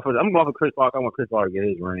 I'm going for Chris Paul. I want Chris Paul to get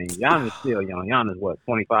his ring. Giannis still young. Giannis what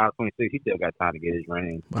 25, 26. He still got time to get his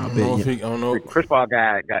ring. I don't know. Chris Paul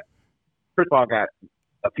got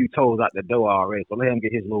a few toes out the door already. So let him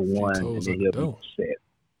get his little one, and then he'll be set.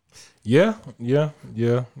 Yeah.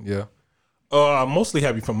 I'm mostly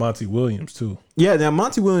happy for Monty Williams too. Yeah, now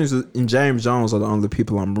Monty Williams and James Jones are the only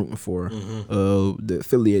people I'm rooting for. The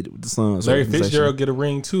affiliated with the Suns. Larry Fitzgerald get a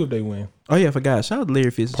ring too if they win. Oh yeah, I forgot. Shout out to Larry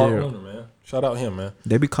Fitzgerald. Part winner, man. Shout out him, man.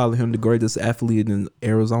 They be calling him the greatest athlete in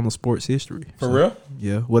Arizona sports history. For real?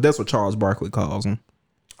 Yeah. Well, that's what Charles Barkley calls him.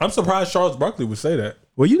 I'm surprised Charles Barkley would say that.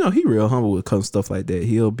 Well, you know he real humble when it comes to stuff like that.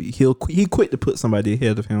 He quit to put somebody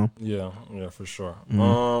ahead of him. Yeah, for sure.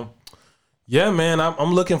 Yeah, man,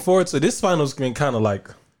 I'm looking forward to this. Finals been kind of like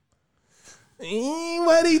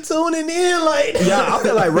Anybody tuning in like that? Yeah, I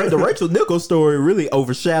feel like the Rachel Nichols story really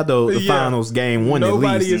overshadowed the finals game one. Nobody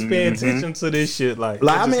at least. is paying attention to this shit. Like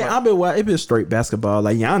I mean, I've been watching. It been straight basketball.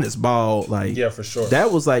 Like Giannis ball. Like yeah, for sure.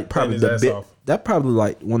 That was like probably that probably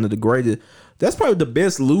like one of the greatest. That's probably the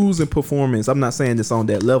best losing performance. I'm not saying this on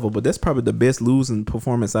that level, but that's probably the best losing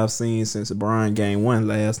performance I've seen since the Brian game 1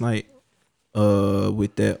 last night.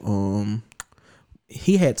 With that,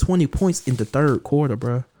 he had 20 points in the third quarter,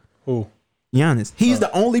 bro. Who? Giannis. He's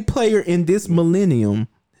the only player in this millennium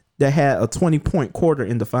that had a 20-point quarter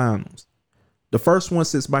in the finals. The first one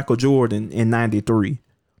since Michael Jordan in '93.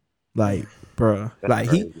 Like, bro, like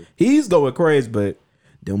he's going crazy, but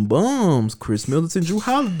them bums, Chris Middleton, Drew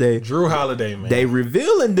Holiday, man. They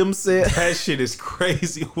revealing themselves. That shit is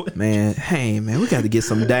crazy. Man, hey, man, we got to get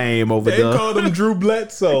some Dame over there. They called him Drew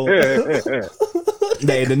Bledsoe.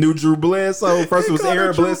 They the new Drew Bledsoe. First it was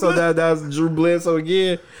Aaron Bledsoe. That was Drew Bledsoe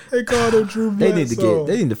again. They called him Drew Bledsoe.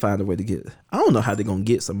 They need to find a way to get. I don't know how they're gonna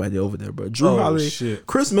get somebody over there, but Drew Holiday, shit.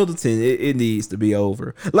 Chris Middleton, it needs to be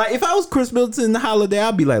over. Like if I was Chris Middleton and Holiday,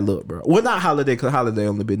 I'd be like, look, bro. Well, not Holiday because Holiday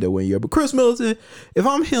only been there 1 year, but Chris Middleton. If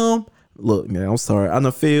I'm him, look, man, I'm sorry. I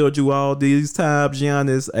done failed you all these times,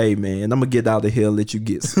 Giannis. Hey, man, I'm gonna get out of here and let you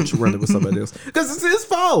get running with somebody else because it's his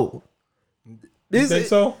fault. You think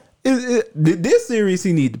so? This series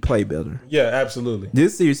he need to play better. Yeah, absolutely.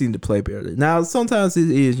 This series he need to play better. Now sometimes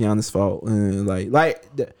it is Giannis' fault, like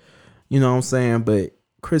you know what I'm saying. But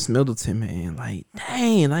Chris Middleton, man, like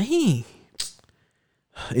dang, like he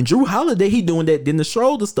and Drew Holiday, he doing that. Then the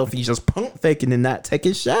shoulder stuff, he just pump faking and not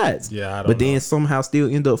taking shots. Yeah, I don't but know. then somehow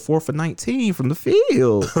still end up 4 for 19 from the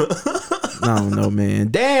field. I don't know, man.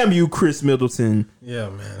 Damn you, Chris Middleton. Yeah,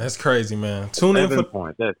 man, that's crazy, man. Tune in for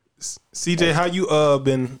point. CJ. How you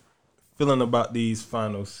been feeling about these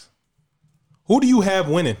finals? Who do you have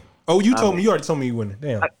winning? Oh, you already told me you winning.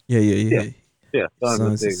 Damn. Yeah. Suns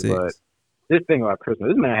and 6. But this thing about Christmas,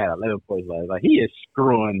 this man had 11 points last. Like he is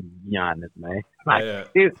screwing Giannis, man. Like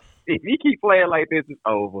if he keep playing like this, it's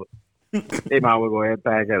over. They might well go ahead and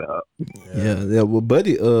pack it up. Yeah. Well,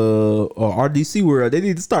 buddy, or RDC World, they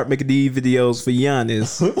need to start making these videos for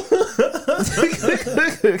Giannis.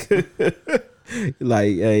 Like,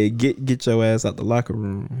 hey, get your ass out the locker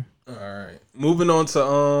room. All right. Moving on to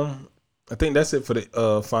I think that's it for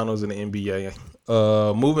the finals in the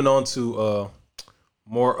NBA. Moving on to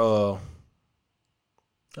more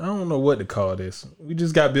I don't know what to call this. We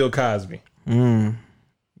just got Bill Cosby.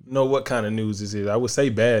 Know what kind of news this is? I would say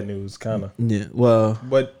bad news, kind of. Yeah. Well,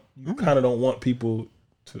 but you kind of don't want people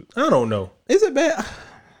to. I don't know. Is it bad?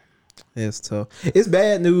 It's tough. It's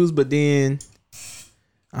bad news, but then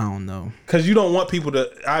I don't know. Because you don't want people to.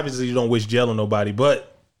 Obviously, you don't wish jail on nobody,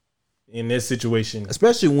 but in this situation,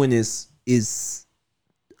 especially when it's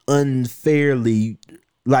unfairly.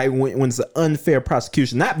 Like when it's an unfair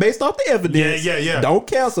prosecution, not based off the evidence. Yeah. Don't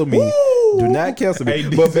cancel me. Woo! Do not cancel me. Hey,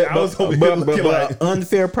 but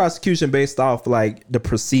unfair prosecution based off like the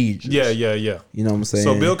procedures. Yeah. You know what I'm saying?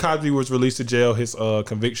 So Bill Cosby was released to jail. His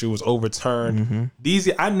conviction was overturned.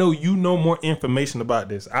 Mm-hmm. I know you know more information about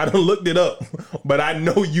this. I done looked it up, but I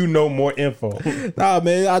know you know more info. Nah,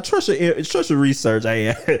 man, I trust your research.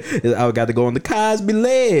 I got to go on the Cosby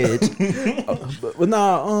ledge.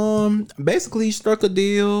 But basically he struck a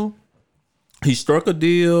deal. He struck a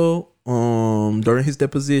deal during his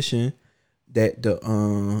deposition that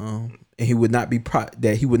he would not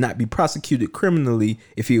be prosecuted criminally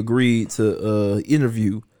if he agreed to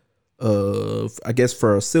interview I guess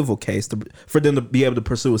for a civil case for them to be able to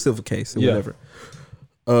pursue a civil case or whatever.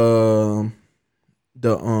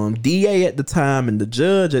 The DA at the time and the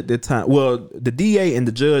judge at the time, well, the DA and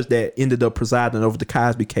the judge that ended up presiding over the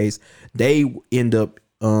Cosby case, they were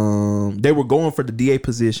going for the DA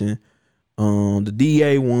position. The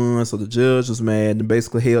DA won, so the judge was mad and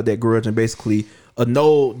basically held that grudge and basically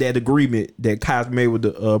annulled that agreement that Cosby made with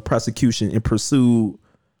the prosecution and pursued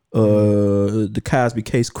the Cosby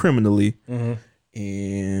case criminally. Mm-hmm.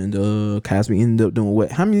 And Cosby ended up doing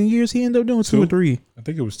what? How many years he ended up doing? 2 or 3? I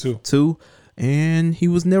think it was 2. 2. And he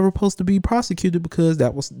was never supposed to be prosecuted because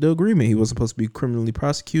that was the agreement. He wasn't supposed to be criminally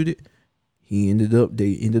prosecuted. They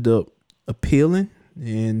ended up appealing,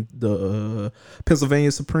 and the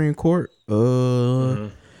Pennsylvania Supreme Court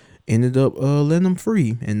ended up letting him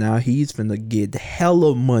free. And now he's finna get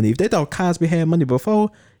hella money. If they thought Cosby had money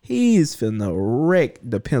before, he's finna wreck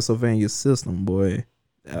the Pennsylvania system, boy.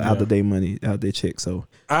 Out of their money, out of their check. So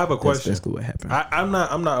I have a question. That's basically what happened. I'm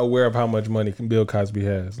not aware of how much money Bill Cosby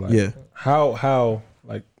has. Like, how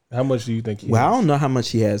much do you think he has? Well, I don't know how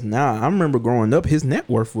much he has now. I remember growing up, his net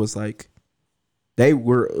worth was like they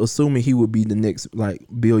were assuming he would be the next like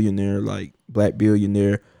billionaire, like black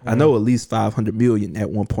billionaire. I know at least 500 million at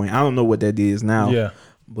one point. I don't know what that is now. Yeah.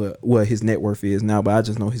 But what his net worth is now, but I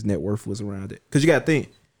just know his net worth was around it. Because you got to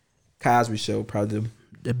think, Cosby Show, probably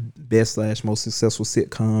the best / most successful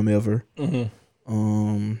sitcom ever.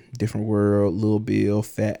 Different World, Lil Bill,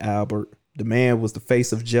 Fat Albert. The man was the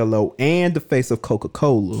face of Jell-O and the face of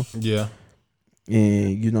Coca-Cola. Yeah.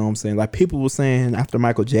 And you know what I'm saying? Like people were saying after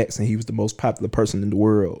Michael Jackson, he was the most popular person in the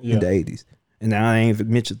world in the 80s. And now I ain't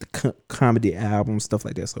even mentioned the comedy album, stuff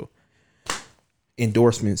like that. So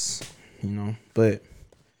endorsements, you know, but...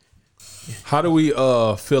 How do we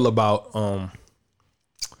feel about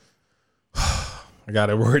I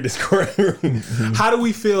gotta word this correctly. How do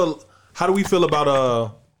we feel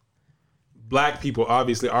about black people,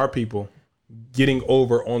 obviously our people, getting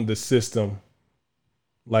over on the system,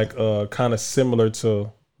 like kind of similar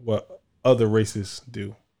to what other races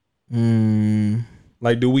do?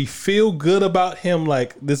 Like, do we feel good about him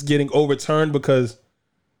like this getting overturned because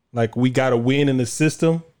like we gotta win in the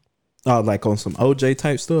system? Like on some OJ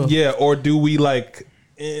type stuff? Yeah, or do we like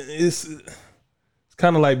it's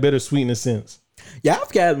kind of like bittersweet in a sense? Yeah,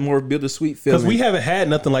 I've got more bittersweet feeling. Because we haven't had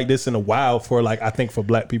nothing like this in a while for like, I think for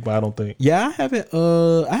black people, I don't think. Yeah, I haven't.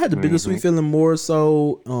 I had the bittersweet feeling more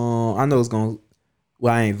so. I know it's going to,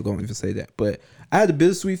 well, I ain't even going to even say that. But I had the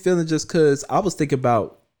bittersweet feeling just because I was thinking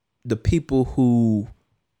about the people who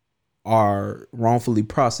are wrongfully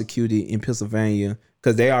prosecuted in Pennsylvania.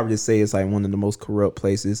 Because they already say it's like one of the most corrupt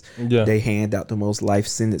places. Yeah. They hand out the most life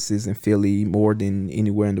sentences in Philly, more than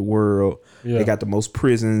anywhere in the world. Yeah. They got the most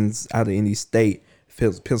prisons out of any state,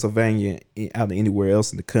 Pennsylvania, out of anywhere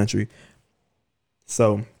else in the country.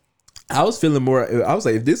 So I was feeling more, I was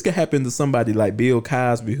like, if this could happen to somebody like Bill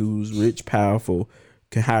Cosby, who's rich, powerful,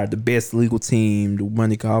 can hire the best legal team, the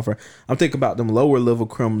money can offer. I'm thinking about them lower level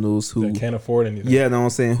criminals who they can't afford anything. Yeah, you know what I'm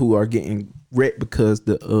saying? Who are getting wrecked because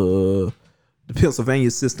the Pennsylvania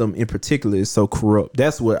system in particular is so corrupt.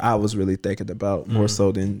 That's what I was really thinking about more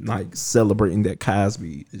so than like celebrating that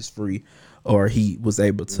Cosby is free or he was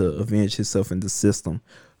able to avenge himself in the system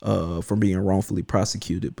from being wrongfully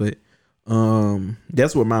prosecuted. But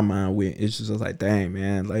that's where my mind went. It's just like, dang,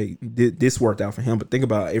 man, like this worked out for him. But think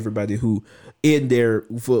about everybody who in there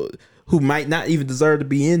who might not even deserve to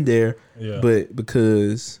be in there, but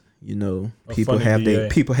because you know people have their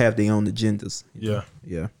own agendas. Yeah.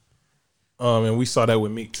 Yeah. And we saw that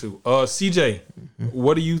with Meek too. CJ,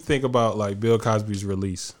 what do you think about like Bill Cosby's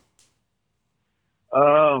release?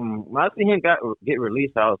 When I see him get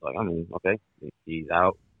released, I was like, I mean, okay, he's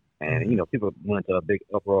out, and you know, people went to a big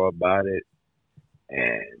uproar about it,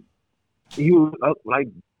 and he was like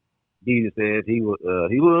Jesus says, he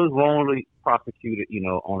was wrongly prosecuted, you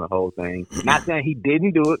know, on the whole thing. Not saying he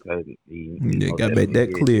didn't do it because he got to make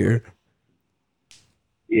that clear.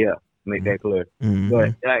 Yeah. Make that clear.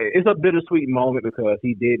 But it's a bittersweet moment because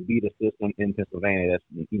he did beat a system in Pennsylvania that's,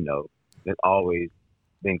 you know, that's always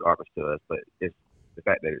been garbage to us. But it's the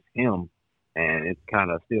fact that it's him, and it's kind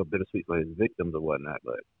of still bittersweet for his victims or whatnot.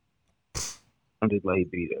 But I'm just glad he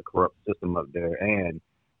beat a corrupt system up there. And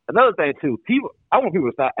another thing too, I want people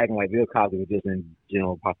to stop acting like Bill Cosby was just in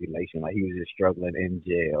general population, like he was just struggling in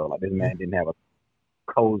jail. Like this man didn't have a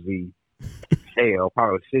cozy cell,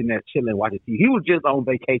 probably sitting there chilling, watching TV. He was just on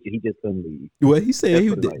vacation. He just couldn't leave. Well, he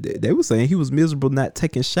said they were saying he was miserable not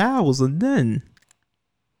taking showers or nothing.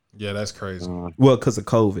 Yeah, that's crazy. Well, because of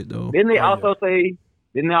COVID, though. Didn't they also say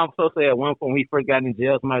at one point when he first got in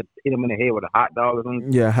jail, somebody hit him in the head with a hot dog or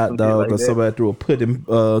something? Yeah, hot dog, like or somebody threw a pudding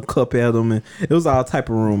cup at him, and it was all type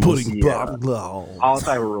of rumors. Pudding all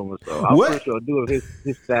type of rumors. So I'm pretty sure dude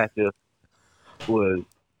his stature was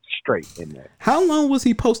straight in there. How long was he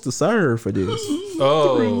supposed to serve for this?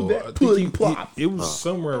 It was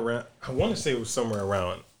somewhere around. I want to say it was somewhere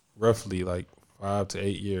around roughly like 5 to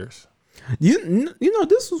 8 years. You know,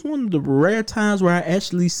 this was one of the rare times where I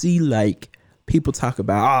actually see like people talk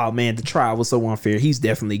about, oh man, the trial was so unfair. He's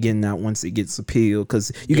definitely getting out once it gets appealed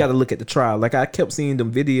because you got to look at the trial. Like I kept seeing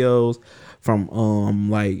them videos from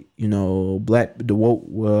like, you know, the woke,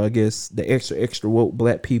 I guess the extra woke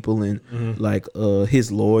black people, and like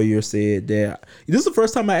his lawyer said that this is the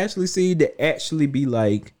first time I actually see that actually be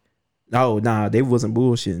like, oh nah, they wasn't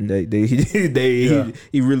bullshitting.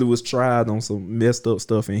 He really was tried on some messed up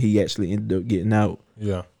stuff, and he actually ended up getting out.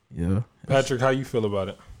 Yeah. Patrick, how you feel about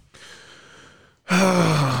it?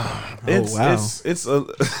 It's a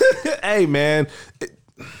hey man,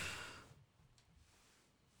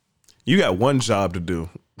 you got one job to do.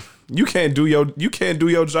 You can't do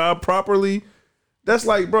your job properly. That's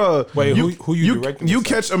like, bro. Wait, who you directing? You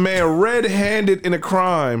catch a man red-handed in a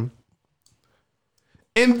crime,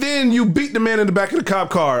 and then you beat the man in the back of the cop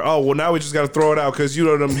car. Oh, well, now we just got to throw it out because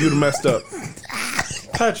you messed up.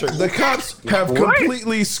 Patrick, the cops have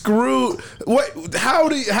completely screwed. What? How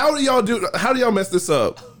do y'all mess this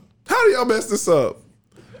up? How do y'all mess this up?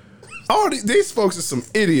 All these folks are some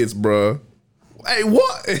idiots, bro. Hey,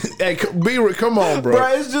 what? Hey, B-Rick, come on, bro. Bro,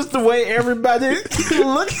 it's just the way everybody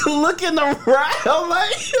looking around. I'm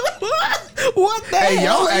like, what the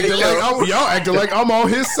hell? Y'all acting like I'm on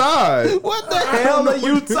his side. What the hell are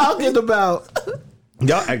you talking about?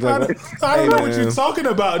 Y'all act like I don't know what you're talking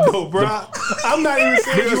about, though, bro. I'm not even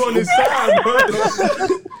saying you on this side, bro.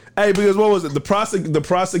 Hey, because what was it? The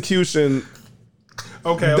prosecution.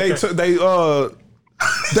 Okay.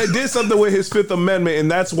 They did something with his Fifth Amendment, and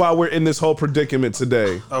that's why we're in this whole predicament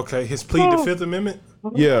today. Okay, his plea to Fifth Amendment.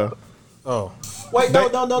 Yeah. Oh. Wait, no.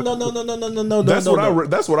 That's what I read.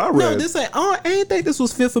 No, this ain't. I ain't think this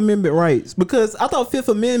was Fifth Amendment rights because I thought Fifth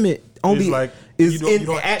Amendment only is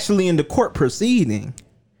actually in the court proceeding.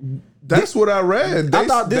 That's what I read. I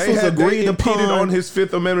thought this was agreed upon on his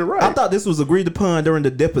Fifth Amendment right. I thought this was agreed upon during the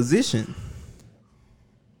deposition.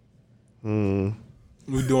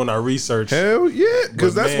 We're doing our research. Hell yeah,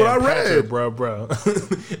 because that's what I read, bro.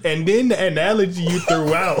 And then the analogy you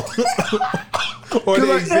threw out, or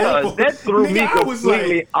the example, that threw me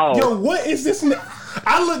completely off. Yo, what is this?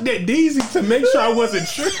 I looked at Deezy to make sure I wasn't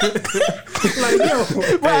tripping. Like, yo,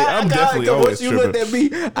 hey, I'm definitely always tripping. Looked at me,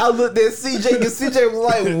 I looked at CJ, and CJ was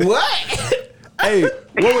like, "What?"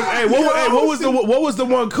 What was the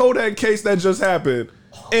one Kodak case that just happened?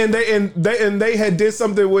 And they had did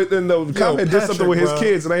something with, and the cop had did something with his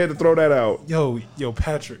kids, and they had to throw that out. Yo,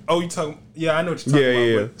 Patrick. Oh, you talking? Yeah, I know what you're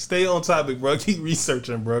talking about. But stay on topic, bro. Keep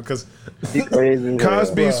researching, bro, because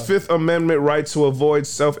Cosby's Fifth Amendment right to avoid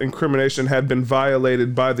self-incrimination had been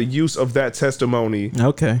violated by the use of that testimony.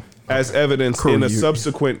 Okay. As evidence in a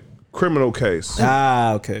subsequent criminal case.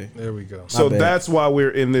 Okay. There we go. So that's why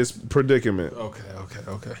we're in this predicament.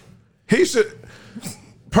 Okay. He should.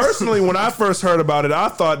 Personally, when I first heard about it, I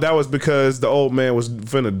thought that was because the old man was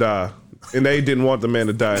finna die, and they didn't want the man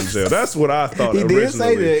to die in jail. That's what I thought. He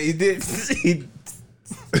originally. did say that. He did.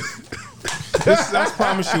 I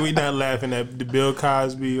promise you, we not laughing at the Bill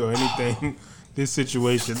Cosby or anything. This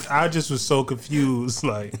situation, I just was so confused.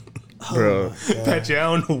 Like, bro, Patrick, I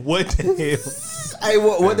don't know what the hell. Hey,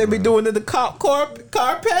 what they be doing in the car,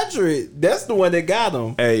 Patrick? That's the one that got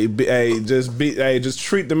him. Just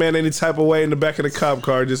treat the man any type of way in the back of the cop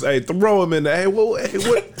car. Just throw him in there. What? He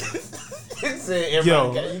said,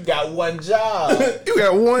 you got one job. You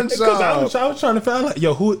got one job. I was trying to find out.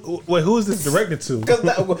 Yo, who is this directed to? Because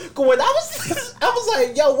when I was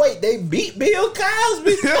like, yo, wait, they beat Bill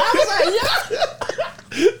Cosby. I was like, yo.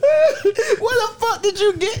 Where the fuck did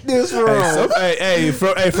you get this from?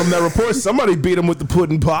 From that report, somebody beat him with the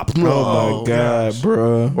pudding pop. Oh my god,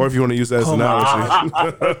 bro! Or if you want to use that as an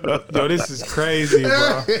analogy. Yo, this is crazy,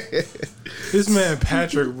 bro. This man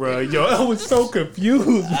Patrick, bro. Yo, I was so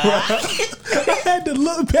confused, bro. I had to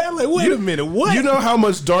look back like, wait a minute, what? You know how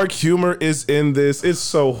much dark humor is in this? It's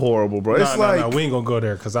so horrible, bro. No, we ain't gonna go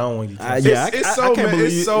there because I don't want you. I can't believe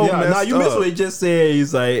it's so messed up. You missed what he just said.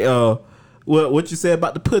 He's like, what you said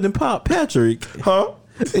about the pudding pop, Patrick? Huh?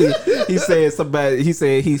 He said somebody. He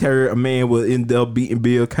said he heard a man will end up beating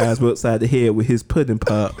Bill Cosby upside the head with his pudding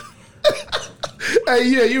pop. Hey,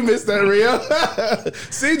 yeah, you missed that, Rio.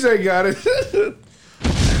 CJ got it.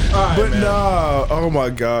 Right, but man. nah, oh my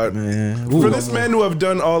god, man! For this man to have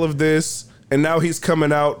done all of this and now he's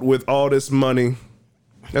coming out with all this money,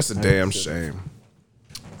 that's a damn shame.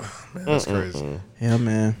 Man, that's crazy. Yeah,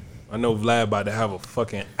 man. I know Vlad about to have a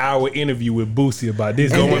fucking hour interview with Boosie about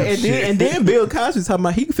this. And then Bill Cosby talking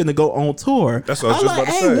about he finna go on tour. That's what I was just about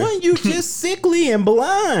to say. Wasn't you just sickly and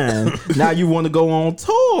blind? Now you want to go on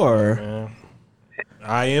tour. Man.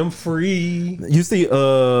 I am free. You see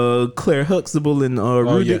Claire Huxtable and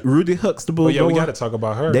Rudy Huxtable. Oh yeah, we got to talk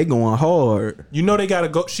about her. They going hard. You know they got to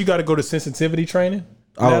go. She got to go to sensitivity training.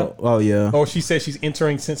 Oh yeah. Oh, she said she's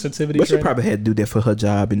entering sensitivity but training. She probably had to do that for her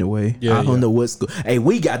job in a way. Yeah, I don't know what school. Hey,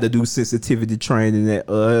 we got to do sensitivity training at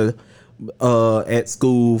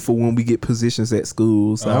school for when we get positions at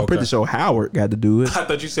school. So I'm pretty sure Howard got to do it. I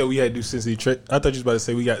thought you said we had to do sensitivity. I thought you was about to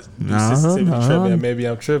say we got to do sensitivity training. Maybe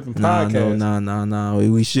I'm tripping. Podcast. No.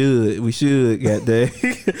 We should get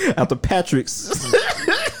that after Patrick's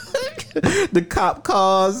the cop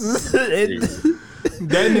cars.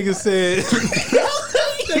 That nigga said.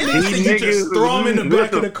 You just throw him in the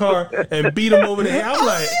back of the car and beat him over the head. I'm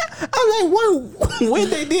like, when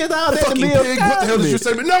they did all that to Bill Cosby? What the hell did you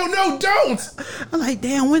say? No, don't. I'm like,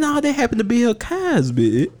 damn, when all that happened to Bill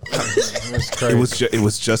Cosby? That's crazy. It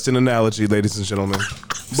was just an analogy, ladies and gentlemen.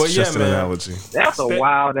 But It's yeah, just an man. analogy. That's a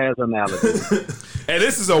wild ass analogy. And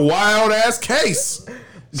this is a wild ass case.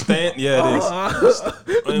 Yeah, it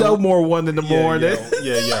is. No more 1 in the morning.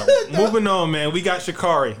 Yeah. Moving on, man. We got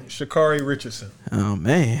Sha'Carri Richardson. Oh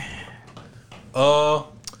man.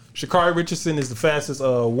 Sha'Carri Richardson is the fastest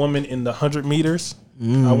woman in the 100 meters.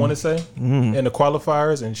 I want to say in the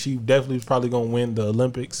qualifiers, and she definitely was probably gonna win the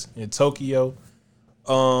Olympics in Tokyo.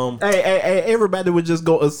 Hey, everybody would just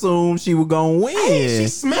go assume she was gonna win. She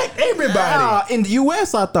smacked everybody. In the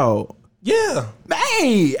U.S., I thought. Yeah.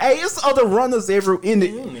 Hey, it's other runners at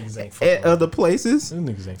other places. Them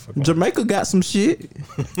niggas ain't fucking. Jamaica got some shit.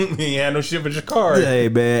 He ain't had no shit for Sha'Carri. Hey,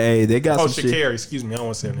 man, they got some shit. Sha'Carri, excuse me. I don't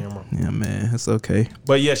want to say her name wrong. Yeah, man, it's okay.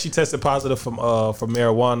 But yeah, she tested positive for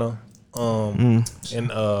marijuana. And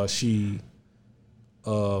she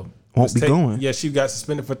won't be going. Yeah, she got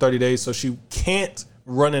suspended for 30 days, so she can't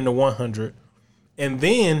run in the 100. And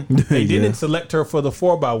then they didn't select her for the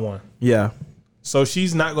 4x1. Yeah. So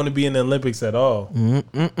she's not going to be in the Olympics at all.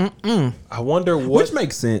 I wonder what. Which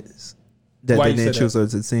makes sense that Why they you didn't say choose her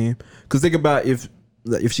to team. Because think about if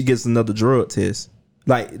she gets another drug test.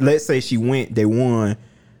 Like, let's say she went, they won.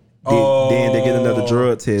 Then they get another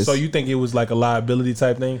drug test. So you think it was like a liability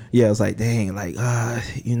type thing? Yeah, it's like, dang, like,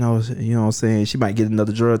 you know what I'm saying? She might get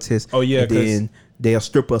another drug test. Oh, yeah, and then they'll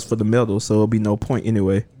strip us for the medal, so it'll be no point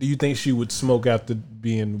anyway. Do you think she would smoke after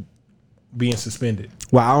being suspended?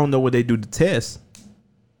 Well, I don't know what they do to test.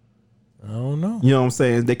 I don't know. You know what I'm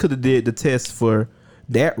saying? They could have did the test for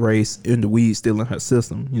that race and the weed still in her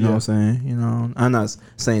system. You know what I'm saying? You know, I'm not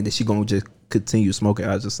saying that she gonna just continue smoking.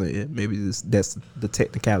 I was just saying maybe that's the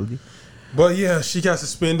technicality. But yeah, she got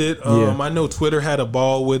suspended. I know Twitter had a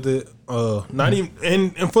ball with it. Not even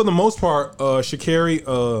and for the most part,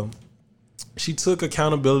 Sha'Carri, she took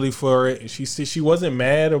accountability for it. She said she wasn't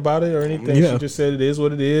mad about it or anything. Yeah. She just said it is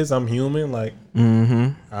what it is. I'm human. Like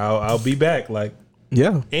I'll be back. Like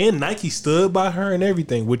and Nike stood by her and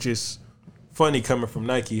everything, which is funny coming from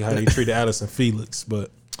Nike how they treated Allison Felix.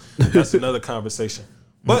 But that's another conversation.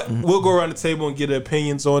 But we'll go around the table and get the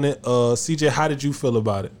opinions on it. CJ, how did you feel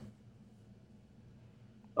about it?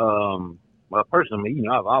 Well, personally, you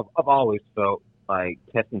know, I've always felt like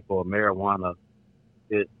testing for marijuana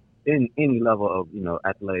is in any level of, you know,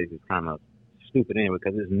 athletics is kind of stupid anyway,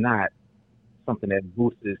 because it's not something that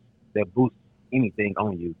boosts anything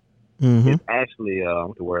on you. It's actually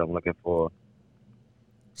what's the word I'm looking for?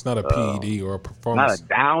 It's not a PED or a performance. Not a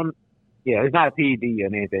down. Yeah, it's not a PED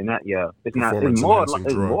or anything. It's not. It's more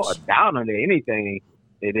a downer than anything.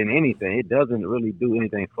 It doesn't really do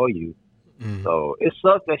anything for you. So it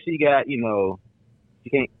sucks that she got, you know, she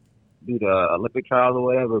can't do the Olympic trials or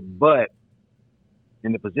whatever. But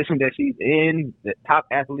in the position that she's in, the top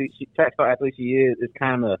athlete, track star athlete she is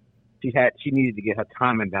kind of she needed to get her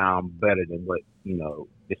timing down better than what, you know,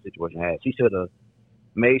 this situation had. She should have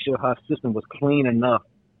made sure her system was clean enough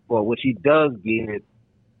for when she does get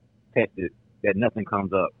tested that nothing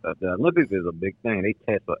comes up. The Olympics is a big thing. They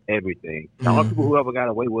test for everything. The only people who ever got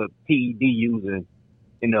away with PED using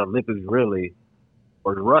in the Olympics really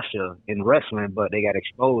was Russia in wrestling, but they got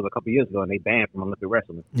exposed a couple years ago and they banned from Olympic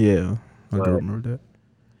wrestling. Yeah, I do remember that.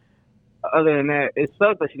 Other than that, it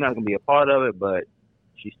sucks that she's not going to be a part of it, but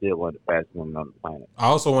she's still one of the fastest women on the planet. I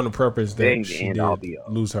also want to purpose that she did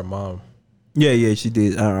lose her mom. Yeah, she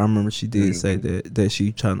did. I remember she did say that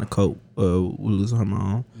she trying to cope with losing her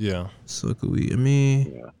mom. Yeah. So could we? I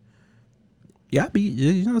mean, you know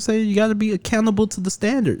what I'm saying? You got to be accountable to the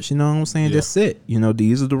standards. You know what I'm saying? That's it. You know,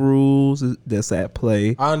 these are the rules that's at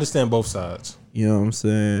play. I understand both sides. You know what I'm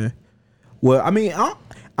saying? Well, I mean, I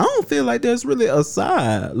don't feel like there's really a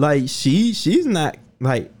side. Like she's not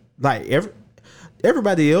like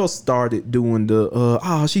everybody else started doing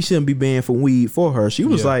the she shouldn't be banned from weed for her. She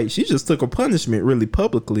was like, she just took a punishment really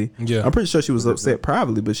publicly. Yeah, I'm pretty sure she was upset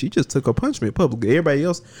privately, but she just took a punishment publicly. Everybody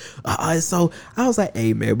else, so I was like,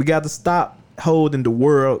 hey man, we got to stop holding the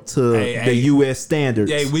world to the U.S.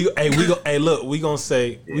 standards. We gonna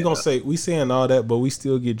say we saying all that, but we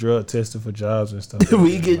still get drug tested for jobs and stuff.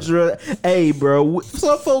 We get drug. Hey, bro,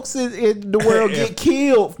 some folks in the world get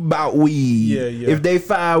killed about weed. If they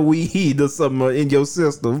find weed or something in your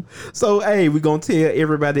system. So hey, we gonna tell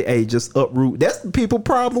everybody, hey, just uproot. That's the people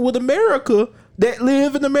problem with America. That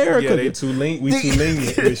live in America. Yeah, we too lenient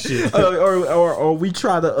with this shit. or we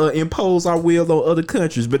try to impose our will on other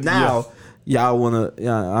countries, but now. Y'all wanna?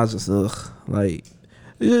 Yeah, I just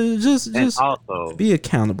just also be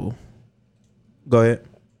accountable. Go ahead.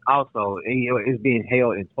 Also, it's being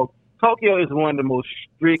held in Tokyo. Tokyo is one of the most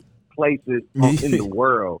strict places in the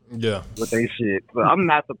world. Yeah, with they shit. So I'm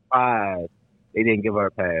not surprised they didn't give her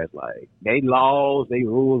a pass. Like, they laws, they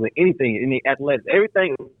rules, and anything, any athletics,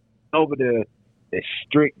 everything over the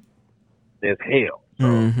strict as hell.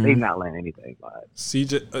 So they not letting anything slide.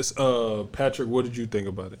 CJ, Patrick, what did you think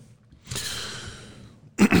about it?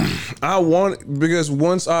 Because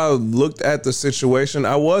once I looked at the situation,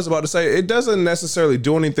 I was about to say it doesn't necessarily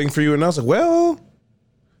do anything for you, and I was like, well,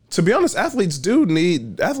 to be honest, athletes do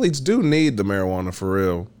need the marijuana for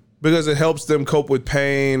real, because it helps them cope with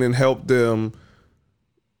pain and help them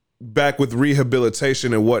back with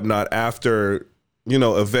rehabilitation and whatnot after,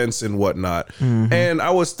 events and whatnot. And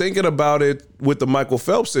I was thinking about it with the Michael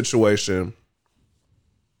Phelps situation.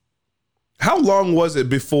 How long was it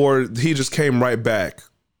before he just came right back?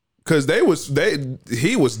 Because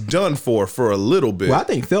he was done for a little bit. Well, I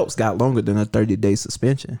think Phelps got longer than a 30-day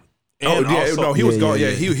suspension. And he was gone.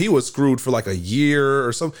 Yeah, he was screwed for like a year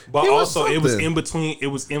or something. But also, it was in between. It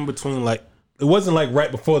was in between. Like, it wasn't like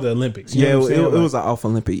right before the Olympics. It was an off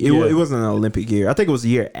Olympic. It wasn't an Olympic year. I think it was a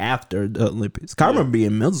year after the Olympics. I remember being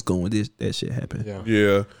in middle school when that shit happened.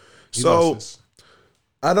 Yeah. So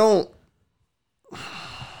I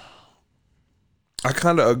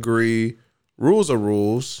kind of agree. Rules are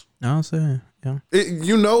rules. I'm saying, yeah.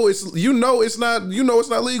 It's not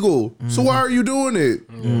legal. So why are you doing it?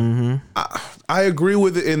 I agree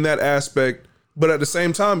with it in that aspect, but at the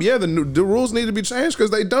same time, yeah, the rules need to be changed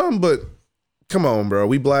because they dumb. But come on, bro,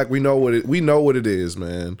 we black, we know what it is,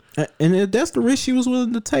 man. And if that's the risk she was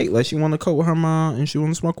willing to take, like she want to cope with her mom and she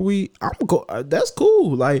want to smoke weed, I'm go. That's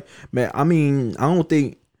cool. Like, man, I mean, I don't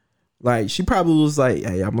think like she probably was like,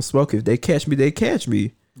 hey, I'm gonna smoke. If they catch me, they catch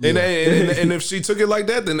me. And if she took it like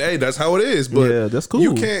that, then hey, that's how it is. But yeah, that's cool.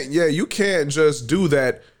 You can't just do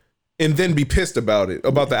that and then be pissed about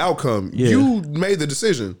the outcome. Yeah. You made the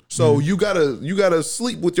decision, so you gotta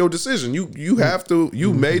sleep with your decision. You have to.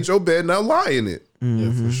 You made your bed, now lie in it.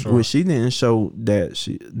 Yeah, for sure. Well, she didn't show that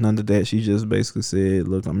none of that. She just basically said,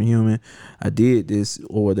 "Look, I'm human. I did this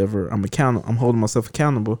or whatever. I'm holding myself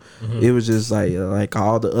accountable." It was just like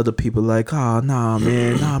all the other people, like, "Oh nah,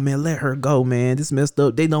 man, let her go, man. This messed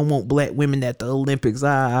up. They don't want black women at the Olympics.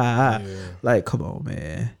 Yeah. Like, come on,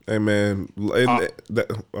 man." Hey, man. Go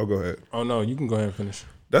ahead. Oh no, you can go ahead and finish.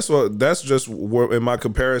 That's just in my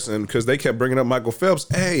comparison, because they kept bringing up Michael Phelps.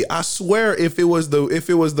 Hey, I swear if it was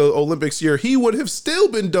the Olympics year, he would have still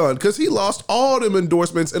been done because he lost all them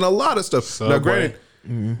endorsements and a lot of stuff. Now, granted,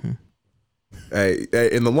 hey,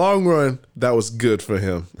 in the long run, that was good for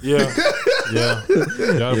him. Yeah. Got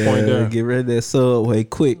a point there. Get rid of that Subway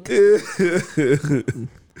quick.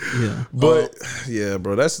 Yeah, but yeah,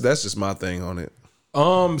 bro, that's just my thing on it.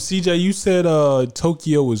 CJ, you said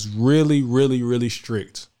Tokyo was really, really, really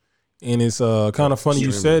strict, and it's kind of funny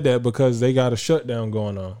you said that because they got a shutdown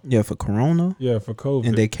going on. Yeah, for Corona. Yeah, for COVID,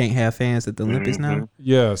 and they can't have fans at the Olympics now.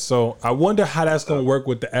 Yeah, so I wonder how that's gonna work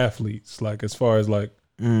with the athletes, like as far as like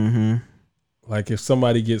if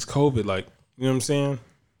somebody gets COVID, like, you know what I'm saying?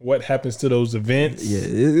 What happens to those events? Yeah,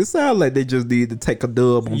 it sounds like they just need to take a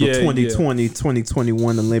dub on the 2020,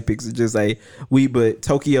 2021 Olympics. It's just like but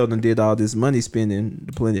Tokyo done did all this money spending.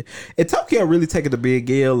 And Tokyo really taking a big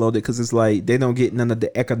L on it because it's like they don't get none of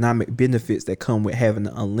the economic benefits that come with having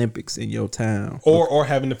the Olympics in your town. Or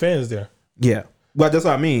having the fans there. Yeah. Well, that's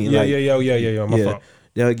what I mean. Yeah. My fault.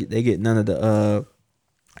 They get none of the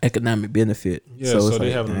economic benefit. Yeah, so they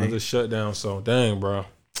have another shutdown. So, dang, bro.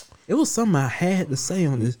 It was something I had to say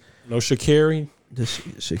on this. No Sha'Carri? The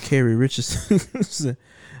Sha'Carri Richardson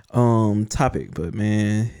topic, but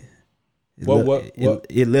man,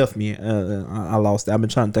 it left me. I lost it. I've been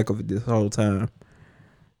trying to think of it this whole time.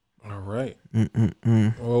 All right.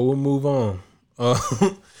 Well, we'll move on.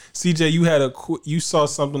 CJ, you saw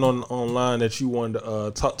something online that you wanted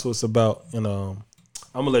to talk to us about, and I'm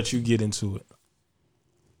gonna let you get into it.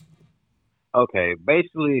 Okay,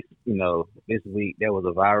 basically, this week there was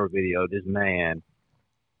a viral video. This man,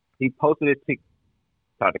 he posted a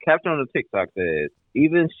TikTok. The caption on the TikTok says,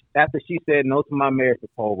 "Even after she said no to my marriage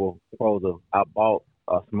proposal, I bought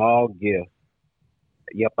a small gift."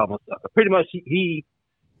 Yep, I'm a sucker. Pretty much, he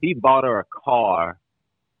bought her a car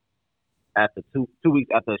after two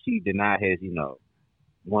weeks after she denied his,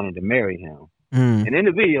 wanting to marry him. And in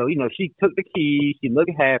the video, she took the keys. She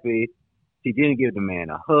looked happy. She didn't give the man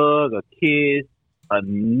a hug, a kiss, or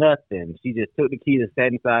nothing. She just took the keys and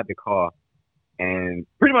sat inside the car. And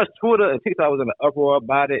pretty much Twitter and TikTok was in an uproar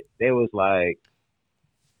about it. They was like,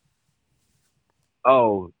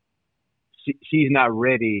 "Oh, she's not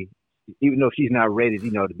ready." Even though she's not ready,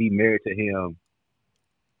 to be married to him,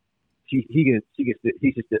 she should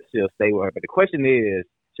still stay with her. But the question is,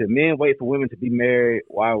 should men wait for women to be married?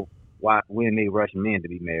 Why when they rush men to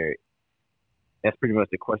be married? that's pretty much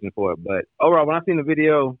the question for it. But overall, when I seen the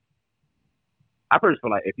video, I personally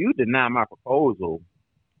feel like if you deny my proposal,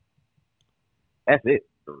 that's it.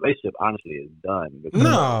 The relationship, honestly, is done.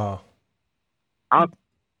 No.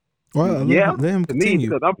 Well, yeah, let him to me, continue.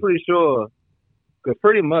 because I'm pretty sure, because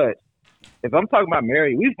pretty much, if I'm talking about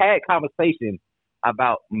marriage, we've had conversations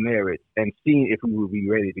about marriage and seeing if we would be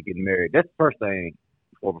ready to get married. That's the first thing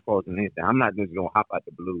before proposing anything. I'm not just going to hop out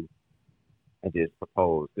the blue and just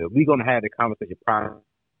propose. So we're going to have the conversation prior.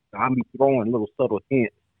 I'm be throwing little subtle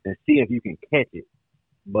hints and see if you can catch it.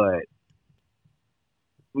 But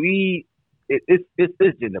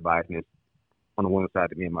it's gender biasness on the woman's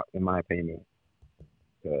side to me, in my opinion.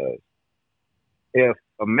 Because if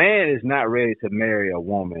a man is not ready to marry a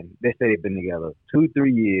woman, they say they've been together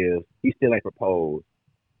 2-3 years, he still ain't proposed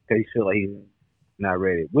because he feel like he's not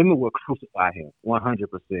ready. Women will crucify him 100%.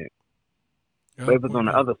 But if it's on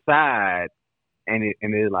the other side, and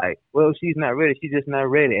it's like, well, she's not ready, she's just not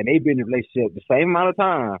ready, and they've been in a relationship the same amount of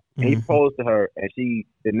time, and he proposed to her, and she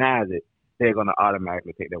denies it, they're gonna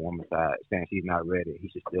automatically take that woman's side, saying she's not ready. He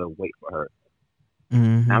should still wait for her.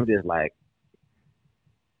 Mm-hmm. I'm just like,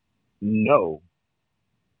 no.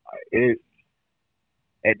 At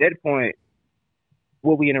that point,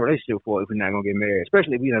 what we in a relationship for if we're not gonna get married?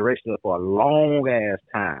 Especially if we're in a relationship for a long ass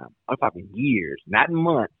time. I'm talking years, not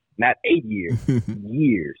months, not 8 years,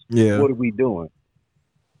 years. Yeah. What are we doing?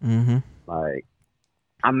 Mm-hmm. Like,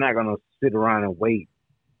 I'm not gonna sit around and wait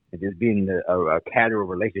and just be in a casual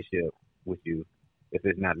relationship with you if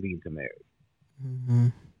it's not leading to marriage. Mm-hmm.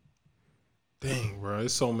 Dang, bro,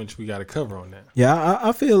 there's so much we got to cover on that. Yeah,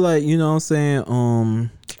 I feel like, you know what I'm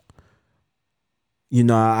saying, you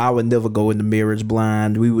know, I would never go into marriage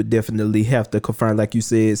blind. We would definitely have to confirm, like you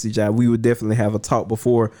said, CJ, we would definitely have a talk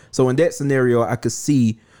before. So in that scenario, I could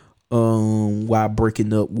see why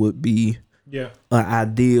breaking up would be an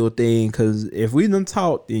ideal thing. Because if we done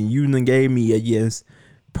talked and you done gave me a yes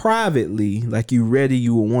privately, like you ready,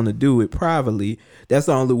 you would want to do it privately, that's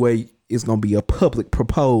the only way it's going to be a public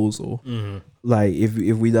proposal. Mm-hmm. Like if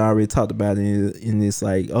we'd already talked about it and it's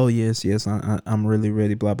like, oh yes, I'm really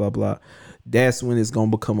ready, blah, blah, blah. That's when it's going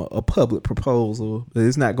to become a public proposal. But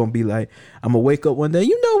it's not going to be like, I'm going to wake up one day,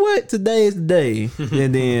 you know what, today is the day.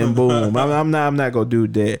 And then boom, I'm not going to do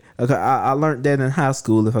that. Okay, I learned that in high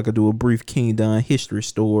school, if I could do a brief King Don history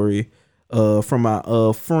story from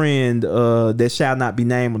my friend that shall not be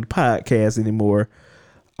named on the podcast anymore.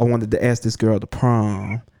 I wanted to ask this girl to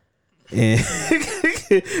prom. And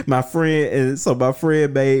my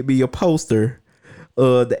friend made me a poster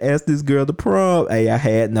to ask this girl to prom. Hey, I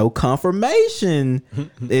had no confirmation.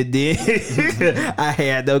 And then I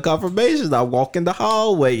had no confirmation. I walk in the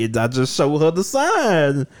hallway and I just show her the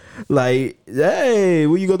sign. Like, hey,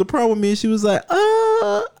 will you go to prom with me? And she was like,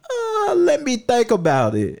 let me think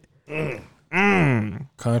about it.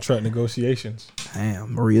 Contract negotiations.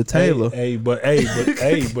 Damn, Maria Taylor. But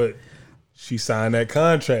she signed that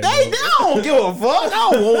contract. Hey, I don't give a fuck. I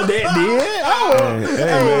don't want that, man.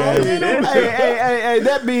 Hey,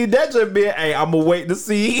 that just be. Hey, I'm gonna wait to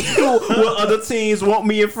see what other teams want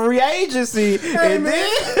me in free agency. Hey, and then,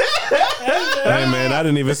 hey man, I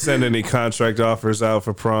didn't even send any contract offers out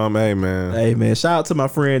for prom. Hey man, shout out to my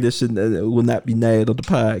friend that will not be named on the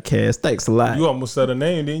podcast. Thanks a lot. You almost said a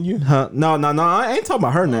name, didn't you? Huh? No, I ain't talking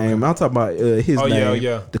about her name. I'm talking about his name.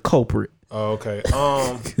 Yeah. The culprit. Oh, okay.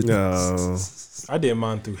 no, I did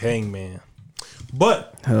mine through Hangman,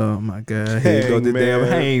 but oh my god, here go the damn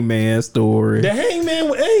Hangman story. The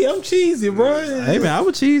Hangman, hey, I'm cheesy, bro. Hey man, I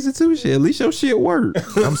was cheesy too. Shit, at least your shit worked.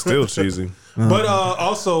 I'm still cheesy, but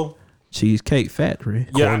also Cheesecake Factory.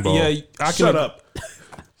 Yeah, I shut up,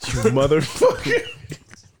 you motherfucker.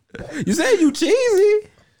 You said you cheesy.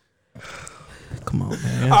 Come on,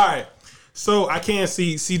 man. All right. So I can't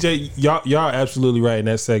see CJ. Y'all absolutely right in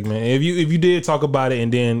that segment. If you did talk about it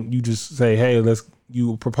and then you just say, hey,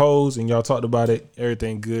 you propose and y'all talked about it,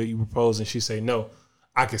 everything good. You propose and she say no.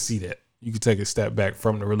 I can see that. You could take a step back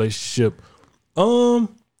from the relationship. I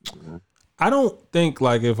don't think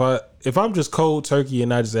like if I'm just cold turkey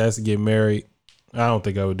and I just ask to get married, I don't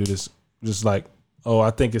think I would do this. Just like, oh, I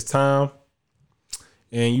think it's time,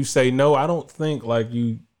 and you say no. I don't think like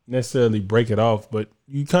you necessarily break it off, but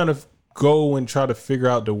you kind of go and try to figure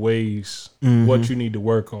out the ways what you need to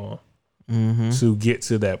work on to get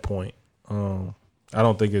to that point. I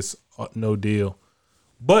don't think it's no deal.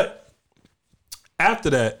 But after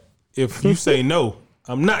that, if you say no,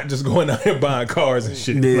 I'm not just going out here buying cars and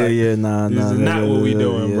shit. Nah. This is not what we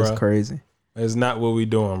doing, bro. That's crazy. That's not what we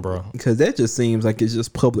doing, bro. Because that just seems like it's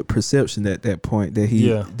just public perception at that point that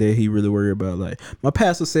he really worried about. Like my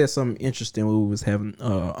pastor said something interesting when we was having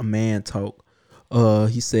a man talk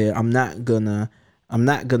He said, I'm not gonna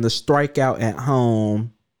strike out at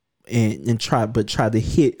home and try to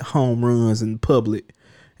hit home runs in public.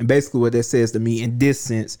 And basically what that says to me in this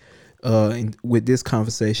sense, with this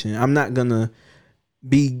conversation, I'm not gonna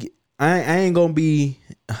be I ain't gonna be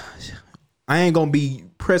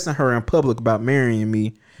pressing her in public about marrying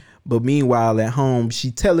me. But meanwhile, at home,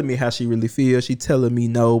 she telling me how she really feels. She telling me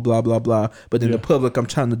no, blah, blah, blah. But in the public, I'm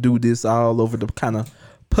trying to do this all over the kind of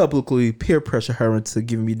publicly peer pressure her into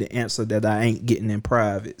giving me the answer that I ain't getting in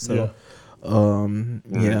private. So, now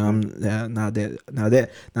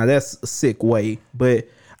that's a sick way. But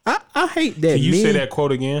I hate that. Can you say that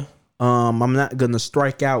quote again? I'm not gonna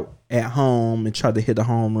strike out at home and try to hit a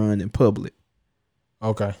home run in public.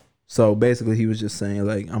 Okay. So basically, he was just saying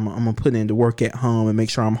like, I'm gonna put in the work at home and make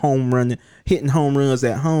sure I'm hitting home runs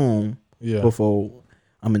at home before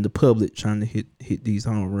I'm in the public trying to hit these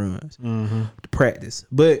home runs to practice.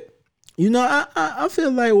 But I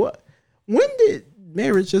feel like when did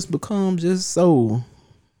marriage just become just so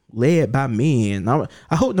led by men? I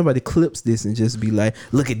hope nobody clips this and just be like,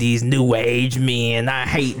 look at these new age men, I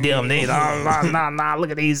hate them. They nah,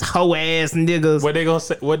 look at these hoe ass niggas. What they gonna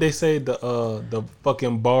say? What they say? The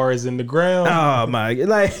fucking bar is in the ground. Oh my,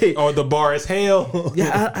 like, or the bar is hell.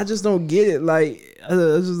 Yeah, I just don't get it. Like, I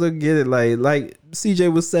just don't get it. Like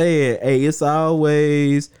CJ was saying, hey, it's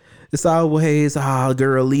always, oh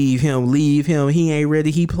girl, leave him. He ain't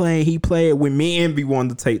ready. He playing when men be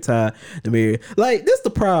wanting to take time to marry. Like, this the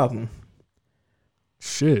problem.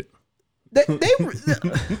 Shit. They Go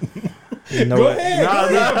ahead.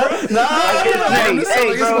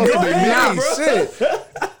 Shit.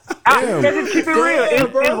 Just keep it real.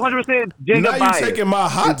 It's 100% gender bias. Now you taking my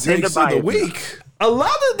hot takes of the week. A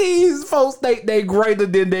lot of these folks think they greater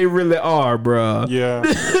than they really are, bro. Yeah.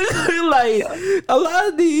 Like, a lot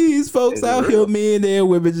of these folks out here, men and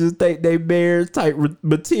women, just think they marriage type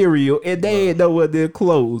material and they ain't know what they're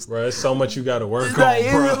close. Bro, there's so much you got to work like,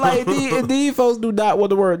 on, bro. Like, these folks do not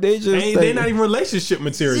want to work. They just they not even relationship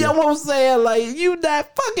material. Yeah, what I'm saying, like, you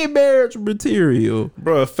not fucking marriage material,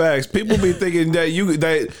 bro. Facts. People be thinking that you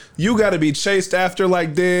got to be chased after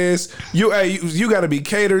like this. You got to be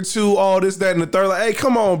catered to, all this, that, and the third. Like, hey,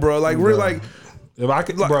 come on, bro. Like, we're like. If I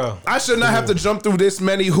could, bro, I should not have to jump through this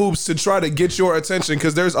many hoops to try to get your attention,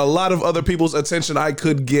 because there's a lot of other people's attention I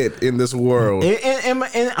could get in this world.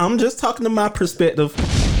 And I'm just talking to my perspective.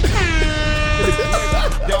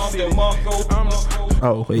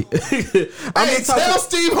 Oh wait, tell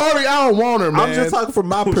Steve Harvey I don't want her, man. I'm just talking from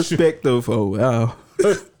my perspective. Oh wow.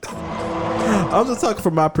 I'm just talking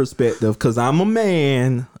from my perspective because I'm a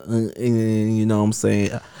man, and you know what I'm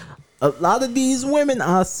saying. A lot of these women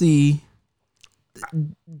I see,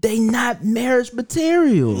 they not marriage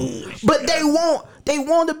material, but they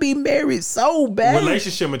want to be married so bad.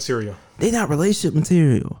 Relationship material. They not relationship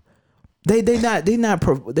material. They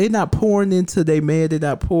not pouring into their man. They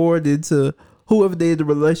not pouring into whoever they in the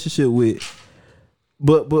relationship with.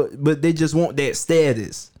 But they just want that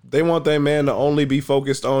status. They want their man to only be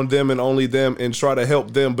focused on them and only them and try to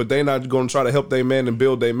help them, but they not going to try to help their man and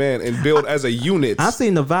build as a unit. I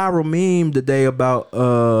seen a viral meme today about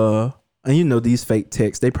and you know these fake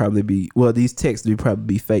texts, these texts would probably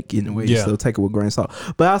be fake anyway, so take it with a grain of salt.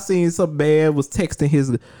 But I seen some man was texting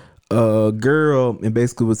his girl and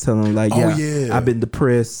basically was telling her like, I've been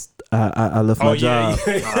depressed. I left my job.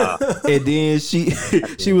 And then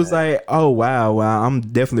she was like, oh wow, I'm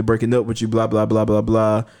definitely breaking up with you, blah blah blah blah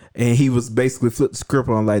blah. And he was basically flipped the script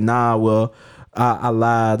on like, nah, well, I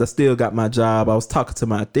lied. I still got my job. I was talking to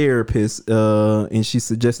my therapist, and she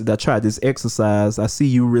suggested I try this exercise. I see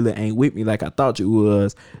you really ain't with me like I thought you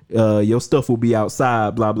was. Your stuff will be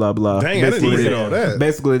outside, blah blah blah. Dang, I didn't even know that.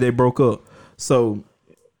 Basically, they broke up. So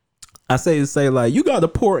I say like, you got to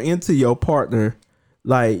pour into your partner,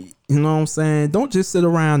 like, you know what I'm saying? Don't just sit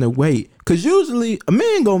around and wait, because usually a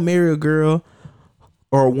man gonna marry a girl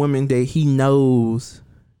or a woman that he knows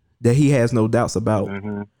that he has no doubts about.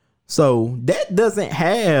 Mm-hmm. So that doesn't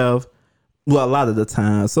have, well, a lot of the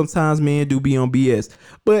time, sometimes men do be on BS,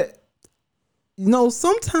 but you know,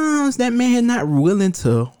 sometimes that man not willing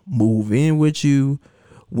to move in with you,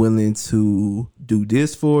 willing to do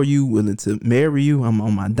this for you, willing to marry you. I'm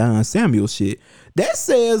on my Don Samuel shit. That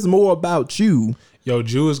says more about you. Yo,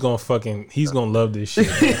 Jew is he's gonna love this shit.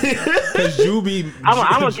 Cause you be, I'm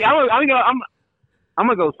gonna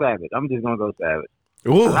go savage. I'm just gonna go savage.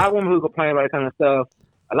 Ooh. A lot of women who complain about that kind of stuff,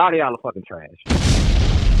 a lot of y'all are fucking trash.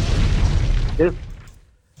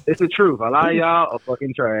 It's the truth. A lot of y'all are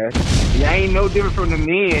fucking trash. Y'all ain't no different from the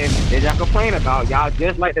men that y'all complain about. Y'all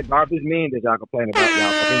just like the garbage men that y'all complain about.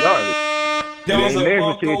 Y'all fucking garbage. Y'all ain't marriage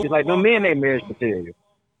material just like no men ain't marriage material.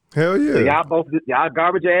 Hell yeah. So y'all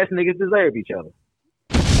garbage ass niggas deserve each other.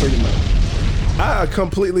 Pretty much. I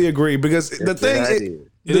completely agree because the thing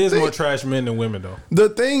it is more trash men than women though. The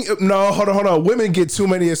thing, no, hold on. Women get too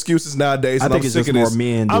many excuses nowadays. I think it's just more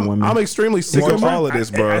men than women. I'm extremely sick of all of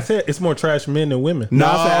this, bro. I said it's more trash men than women. No,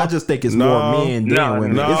 I just think it's more men than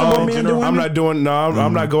women. No, is it more men than women? I'm not doing. No,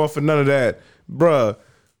 I'm not going for none of that, bruh.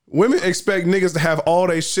 Women expect niggas to have all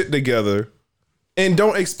their shit together. And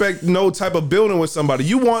don't expect no type of building with somebody.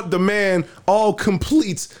 You want the man all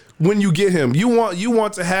complete when you get him. You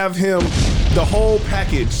want to have him the whole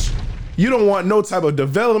package. You don't want no type of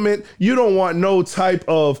development. You don't want no type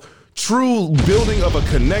of true building of a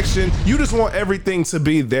connection. You just want everything to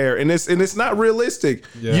be there, and it's not realistic.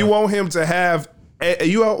 Yeah. You want him to have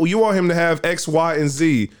you want him to have X, Y, and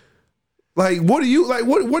Z. Like, what do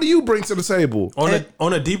you bring to the table?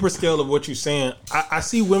 On a deeper scale of what you're saying, I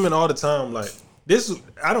see women all the time like. This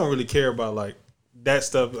I don't really care about like that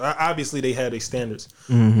stuff. Obviously, they have their standards,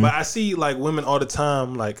 but I see like women all the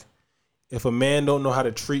time. Like, if a man don't know how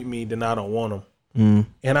to treat me, then I don't want him.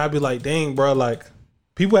 And I'd be like, dang, bro, like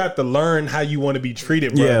people have to learn how you want to be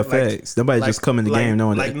treated, bro. Yeah, like, facts. Nobody's just come in the game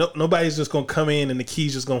knowing that. Nobody's just gonna come in and the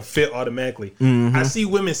key's just gonna fit automatically. I see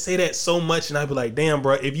women say that so much, and I'd be like, damn,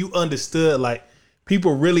 bro, if you understood, like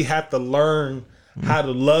people really have to learn how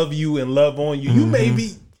to love you and love on you.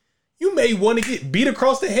 You may want to get beat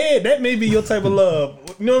across the head. That may be your type of love.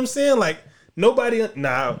 You know what I'm saying? Like nobody.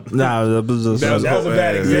 That was a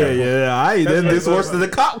bad example. Yeah. This worse than the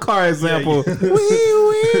cop car example.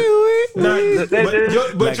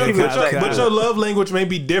 But your love language may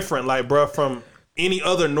be different, like bro, from any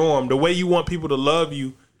other norm. The way you want people to love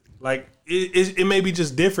you, like it may be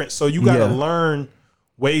just different. So you gotta learn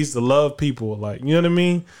ways to love people. Like you know what I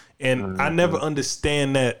mean? And I never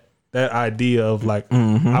understand that idea of like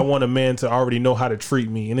I want a man to already know how to treat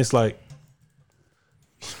me, and it's like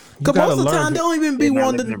because most of the time they don't even be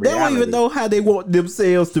wanting. They don't even know how they want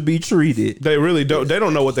themselves to be treated. They really don't. They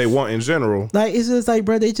don't know what they want in general. Like it's just like,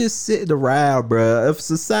 bro, they just sitting around, bro. If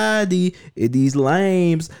society and these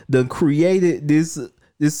lames done created this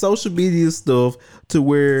social media stuff to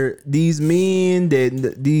where these men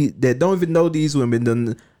that don't even know these women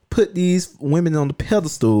done put these women on the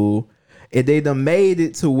pedestal. And they done made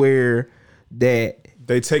it to where that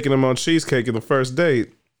they taking them on cheesecake in the first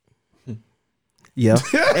date. Yeah.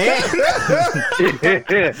 Juicy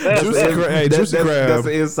crab. That's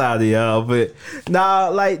the inside of y'all. But nah,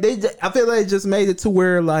 like I feel like they just made it to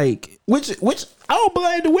where like which I don't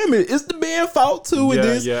blame the women. It's the man's fault too. In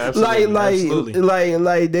this, like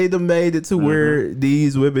they done made it to where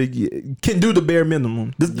these women can do the bare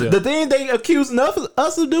minimum. The thing they accusing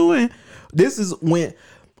us of doing. This is when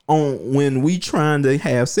we trying to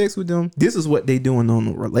have sex with them, this is what they doing on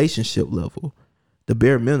a relationship level, the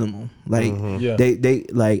bare minimum. Like they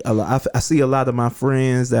like a lot, I see a lot of my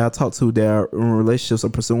friends that I talk to that are in relationships or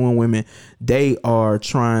pursuing women. They are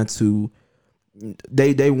trying to,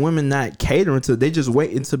 they women not catering to. They just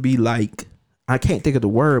waiting to be like, I can't think of the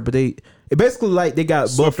word, but it basically like they got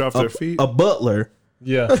swept off their feet. A butler.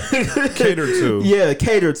 Yeah, cater to. Yeah,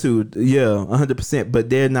 100%. But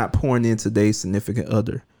they're not pouring into their significant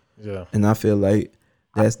other. Yeah, and I feel like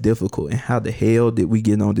that's difficult. And how the hell did we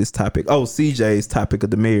get on this topic? Oh, CJ's topic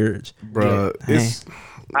of the marriage, bro. It's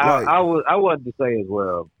I wanted to say as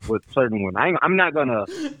well with certain women. I'm not gonna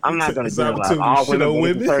generalize all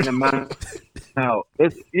women. It's a certain amount. No,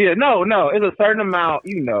 it's a certain amount.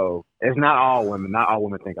 You know, it's not all women. Not all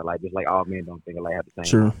women think alike. Just like all men don't think alike. Have the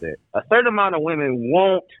same mindset. A certain amount of women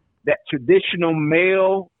want that traditional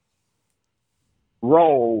male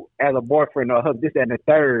role as a boyfriend or husband, this, that, and the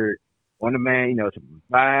third. Want a man, to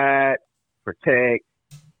provide, protect,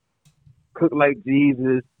 cook like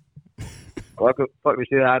Jesus, fuck the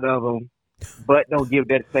shit out of them, but don't give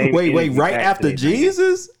that same. Wait, right after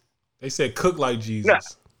Jesus? They said cook like Jesus. Nah.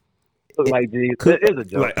 Cook like Jesus. It's a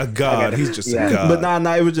joke. Like a god. He's just a god. But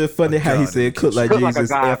nah, it was just funny how he said cook like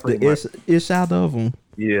Jesus after ish out of him.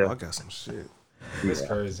 Yeah. I got some shit. That's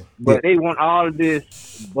crazy. But they want all of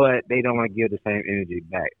this, but they don't want to give the same energy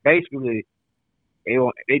back. Basically, they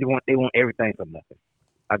want everything for nothing.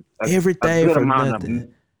 Everything for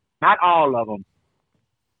nothing. Not all of them.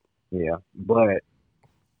 Yeah, but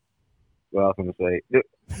what I was going to say.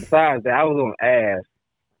 Besides that, I was going to ask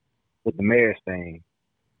with the marriage thing.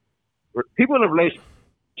 People in a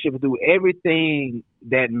relationship do everything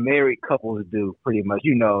that married couples do, pretty much.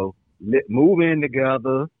 Move in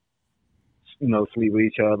together. Sleep with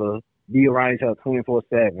each other, be around each other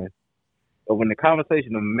 24/7. But when the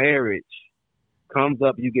conversation of marriage comes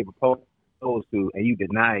up, you get proposed to, and you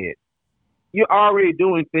deny it, you're already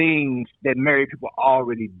doing things that married people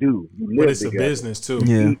already do. You live but it's together, a business too.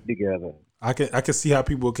 eat together. I can see how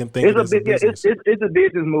people can think It's it's a business. It's a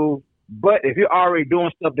business move. But if you're already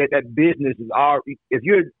doing stuff that business is already, it's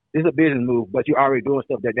a business move, but you're already doing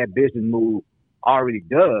stuff that business move already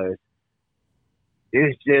does,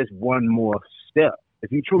 it's just one more step.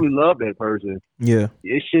 If you truly love that person,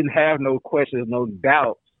 it shouldn't have no questions, no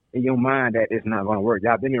doubts in your mind that it's not going to work.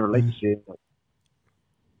 Y'all been in a relationship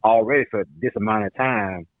already for this amount of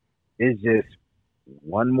time. It's just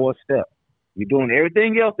one more step. You're doing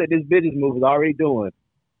everything else that this business move is already doing.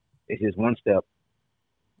 It's just one step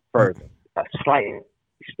further, a slight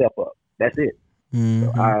step up. That's it.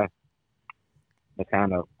 Mm-hmm. So it's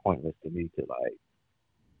kind of pointless to me to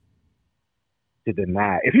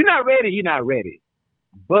deny. If you're not ready, you're not ready.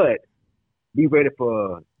 But be ready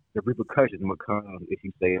for the repercussions will come if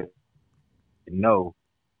you say no,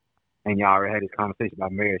 and y'all already had this conversation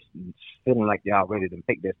about marriage, feeling like y'all ready to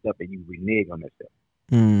take that stuff and you renege on that stuff.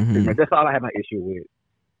 Mm-hmm. That's all I have my issue with. If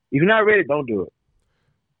you're not ready, don't do it.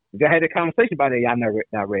 If y'all had a conversation about it, y'all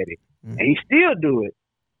not ready, and you still do it,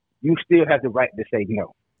 you still have the right to say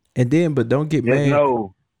no. And then, but don't get mad.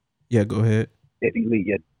 No. Yeah, go ahead. If he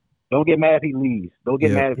leaves, don't get mad if he leaves. Don't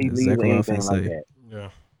get mad if he leaves or anything like that. Yeah.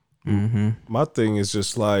 Mm-hmm. My thing is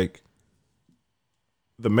just like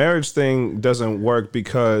the marriage thing doesn't work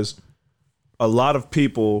because a lot of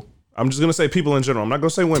people, I'm just going to say people in general, I'm not going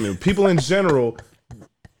to say women, people in general,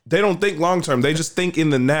 they don't think long term. They just think in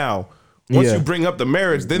the now. Once you bring up the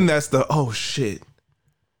marriage, then that's the, oh shit,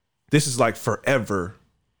 this is like forever.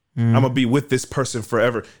 I'm going to be with this person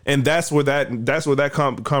forever. And that's where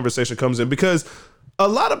that conversation comes in, because a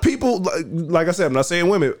lot of people, like I said, I'm not saying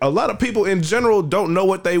women, a lot of people in general don't know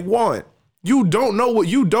what they want. You don't know what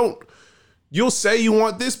you don't. You'll say you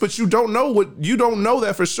want this, but you don't know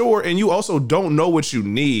that for sure. And you also don't know what you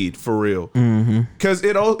need for real. Because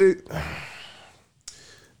I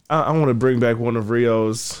want to bring back one of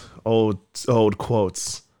Rio's old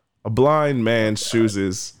quotes. A blind man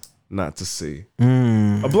chooses not to see.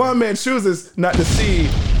 A blind man chooses not to see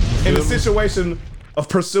in the situation of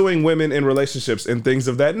pursuing women in relationships and things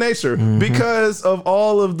of that nature because of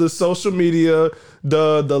all of the social media,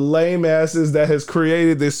 the lame asses that has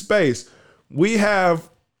created this space. We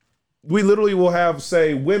literally will have,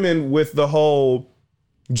 say, women with the whole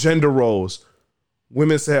gender roles.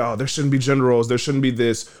 Women say, oh, there shouldn't be gender roles. There shouldn't be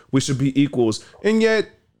this. We should be equals. And yet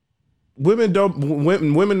women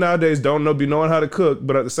nowadays don't be knowing how to cook,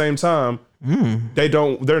 but at the same time,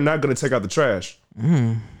 they're not going to take out the trash.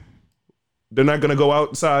 They're not going to go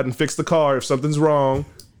outside and fix the car if something's wrong.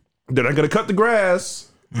 They're not going to cut the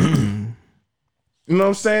grass. You know what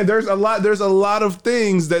I'm saying? There's a lot of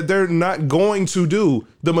things that they're not going to do.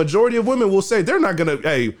 The majority of women will say they're not going to,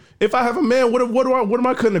 hey, if I have a man, what am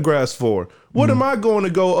I cutting the grass for? What am I going to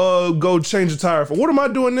go change a tire for? What am I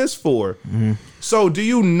doing this for? So do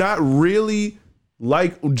you not really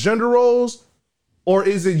like gender roles? Or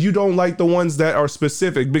is it you don't like the ones that are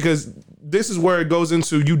specific? Because this is where it goes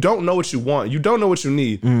into, you don't know what you want. You don't know what you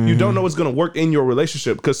need. You don't know what's going to work in your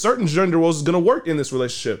relationship, because certain gender roles is going to work in this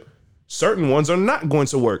relationship. Certain ones are not going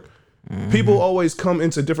to work. People always come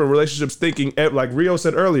into different relationships thinking, like Rio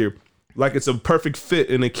said earlier, like it's a perfect fit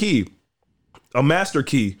in a key. A master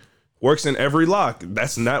key works in every lock.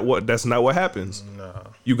 That's not what happens.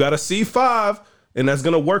 No. You got a C5, and that's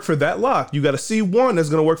going to work for that lock. You got a C1 that's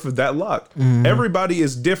going to work for that lock. Everybody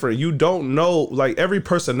is different. You don't know, like every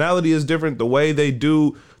personality is different. The way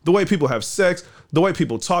people have sex, the way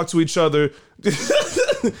people talk to each other.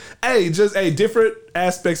 Different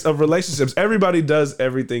aspects of relationships. Everybody does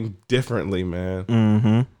everything differently,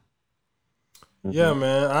 man. Yeah,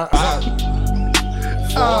 man.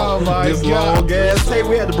 Oh my this God. long ass tape,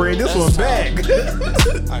 we had to bring this one back.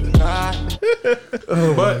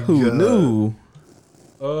 But Who knew?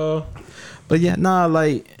 But yeah,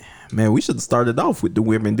 man, we should have started off with the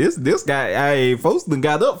women. This guy, folks done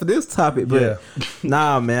got up for this topic, but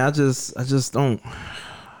man, I just don't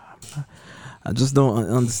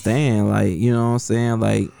understand. Like, you know what I'm saying?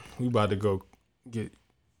 Like, we about to go get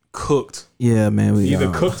cooked. Yeah, man. We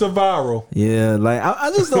either cooked or viral. Yeah, like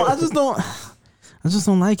I just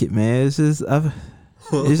don't like it, man. It's just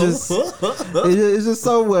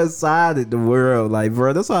so one-sided, the world. Like,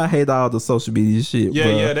 bro, that's why I hate all the social media shit. Yeah,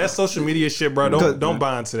 bro. yeah, that social media shit, bro. Don't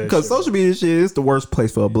buy into that. Because social media shit is the worst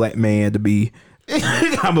place for a black man to be.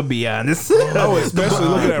 I'm gonna be honest. Oh, especially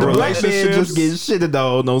looking at relationships. Black man just getting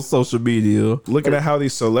shitted on social media. Looking at how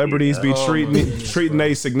these celebrities be treating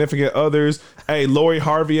their significant others. Hey, Lori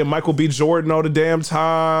Harvey and Michael B. Jordan all the damn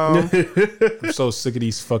time. I'm so sick of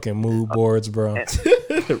these fucking mood boards, bro.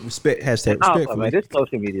 Respect. Hashtag respect. Man, this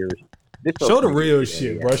social media Show the real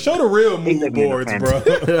shit, bro. Show the real mood boards, bro.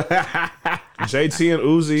 JT and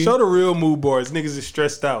Uzi. Show the real mood boards. Niggas is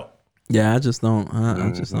stressed out. Yeah, I just don't.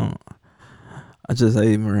 I just don't. I just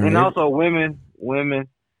hate man. And also, women.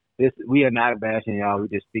 We are not bashing y'all. We're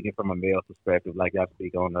just speaking from a male perspective, like y'all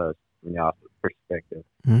speak on us from y'all's perspective.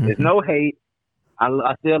 Mm-hmm. There's no hate.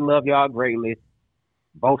 I still love y'all greatly.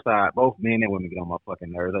 Both sides, both men and women get on my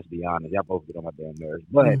fucking nerves. Let's be honest. Y'all both get on my damn nerves.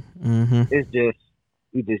 But it's just,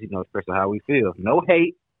 we just, expressing how we feel. No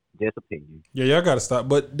hate, just opinion. Yeah, y'all gotta stop.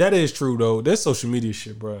 But that is true though. That's social media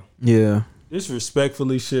shit, bro. Yeah.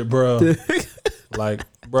 Disrespectfully shit, bro. Like,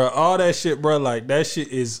 bro, all that shit, bro. Like, that shit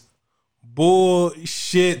is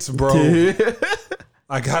bullshit, bro.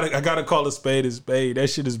 I gotta call a spade a spade. That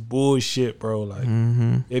shit is bullshit, bro. Like,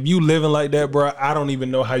 if you living like that, bro, I don't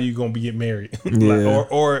even know how you gonna get married,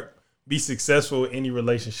 like, or be successful in any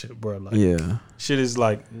relationship, bro. Like, yeah, shit is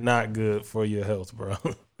like not good for your health, bro.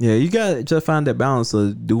 Yeah, you gotta just find that balance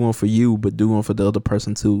of doing for you, but doing for the other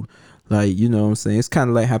person too. Like, you know what I'm saying? It's kind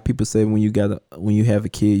of like how people say when you have a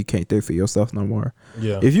kid, you can't think for yourself no more.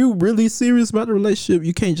 Yeah. If you really serious about the relationship,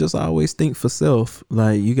 you can't just always think for self.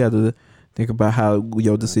 Like, you got to think about how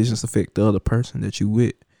your decisions affect the other person that you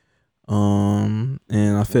with. And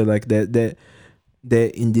I feel like that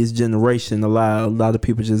in this generation, a lot of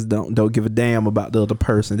people just don't give a damn about the other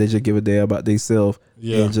person. They just give a damn about themselves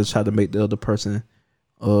and just try to make the other person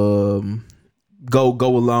go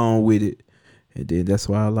along with it. And then that's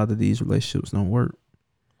why a lot of these relationships don't work.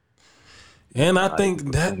 And I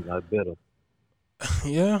think that,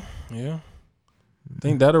 yeah. I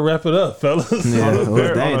think that'll wrap it up, fellas. Yeah,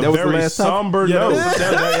 that was the last somber note.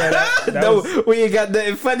 We ain't got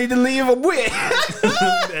nothing funny to leave them with.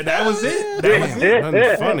 That was it. That was it.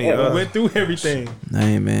 Nothing funny. We went through everything.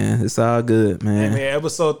 Hey, man, it's all good, man. Hey, man,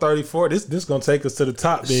 episode 34. This gonna take us to the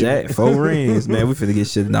top, baby. Shaq, 4 rings, man. We finna get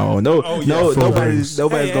shit. Nobody's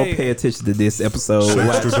gonna pay attention to this episode.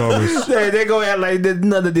 They're gonna act like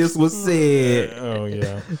none of this was said. Oh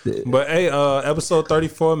yeah. But hey, episode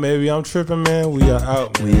 34. Maybe I'm tripping, man. We are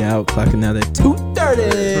out. Man. We out, clocking out at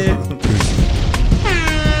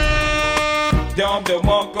 2:30. Dom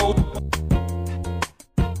DeMarco.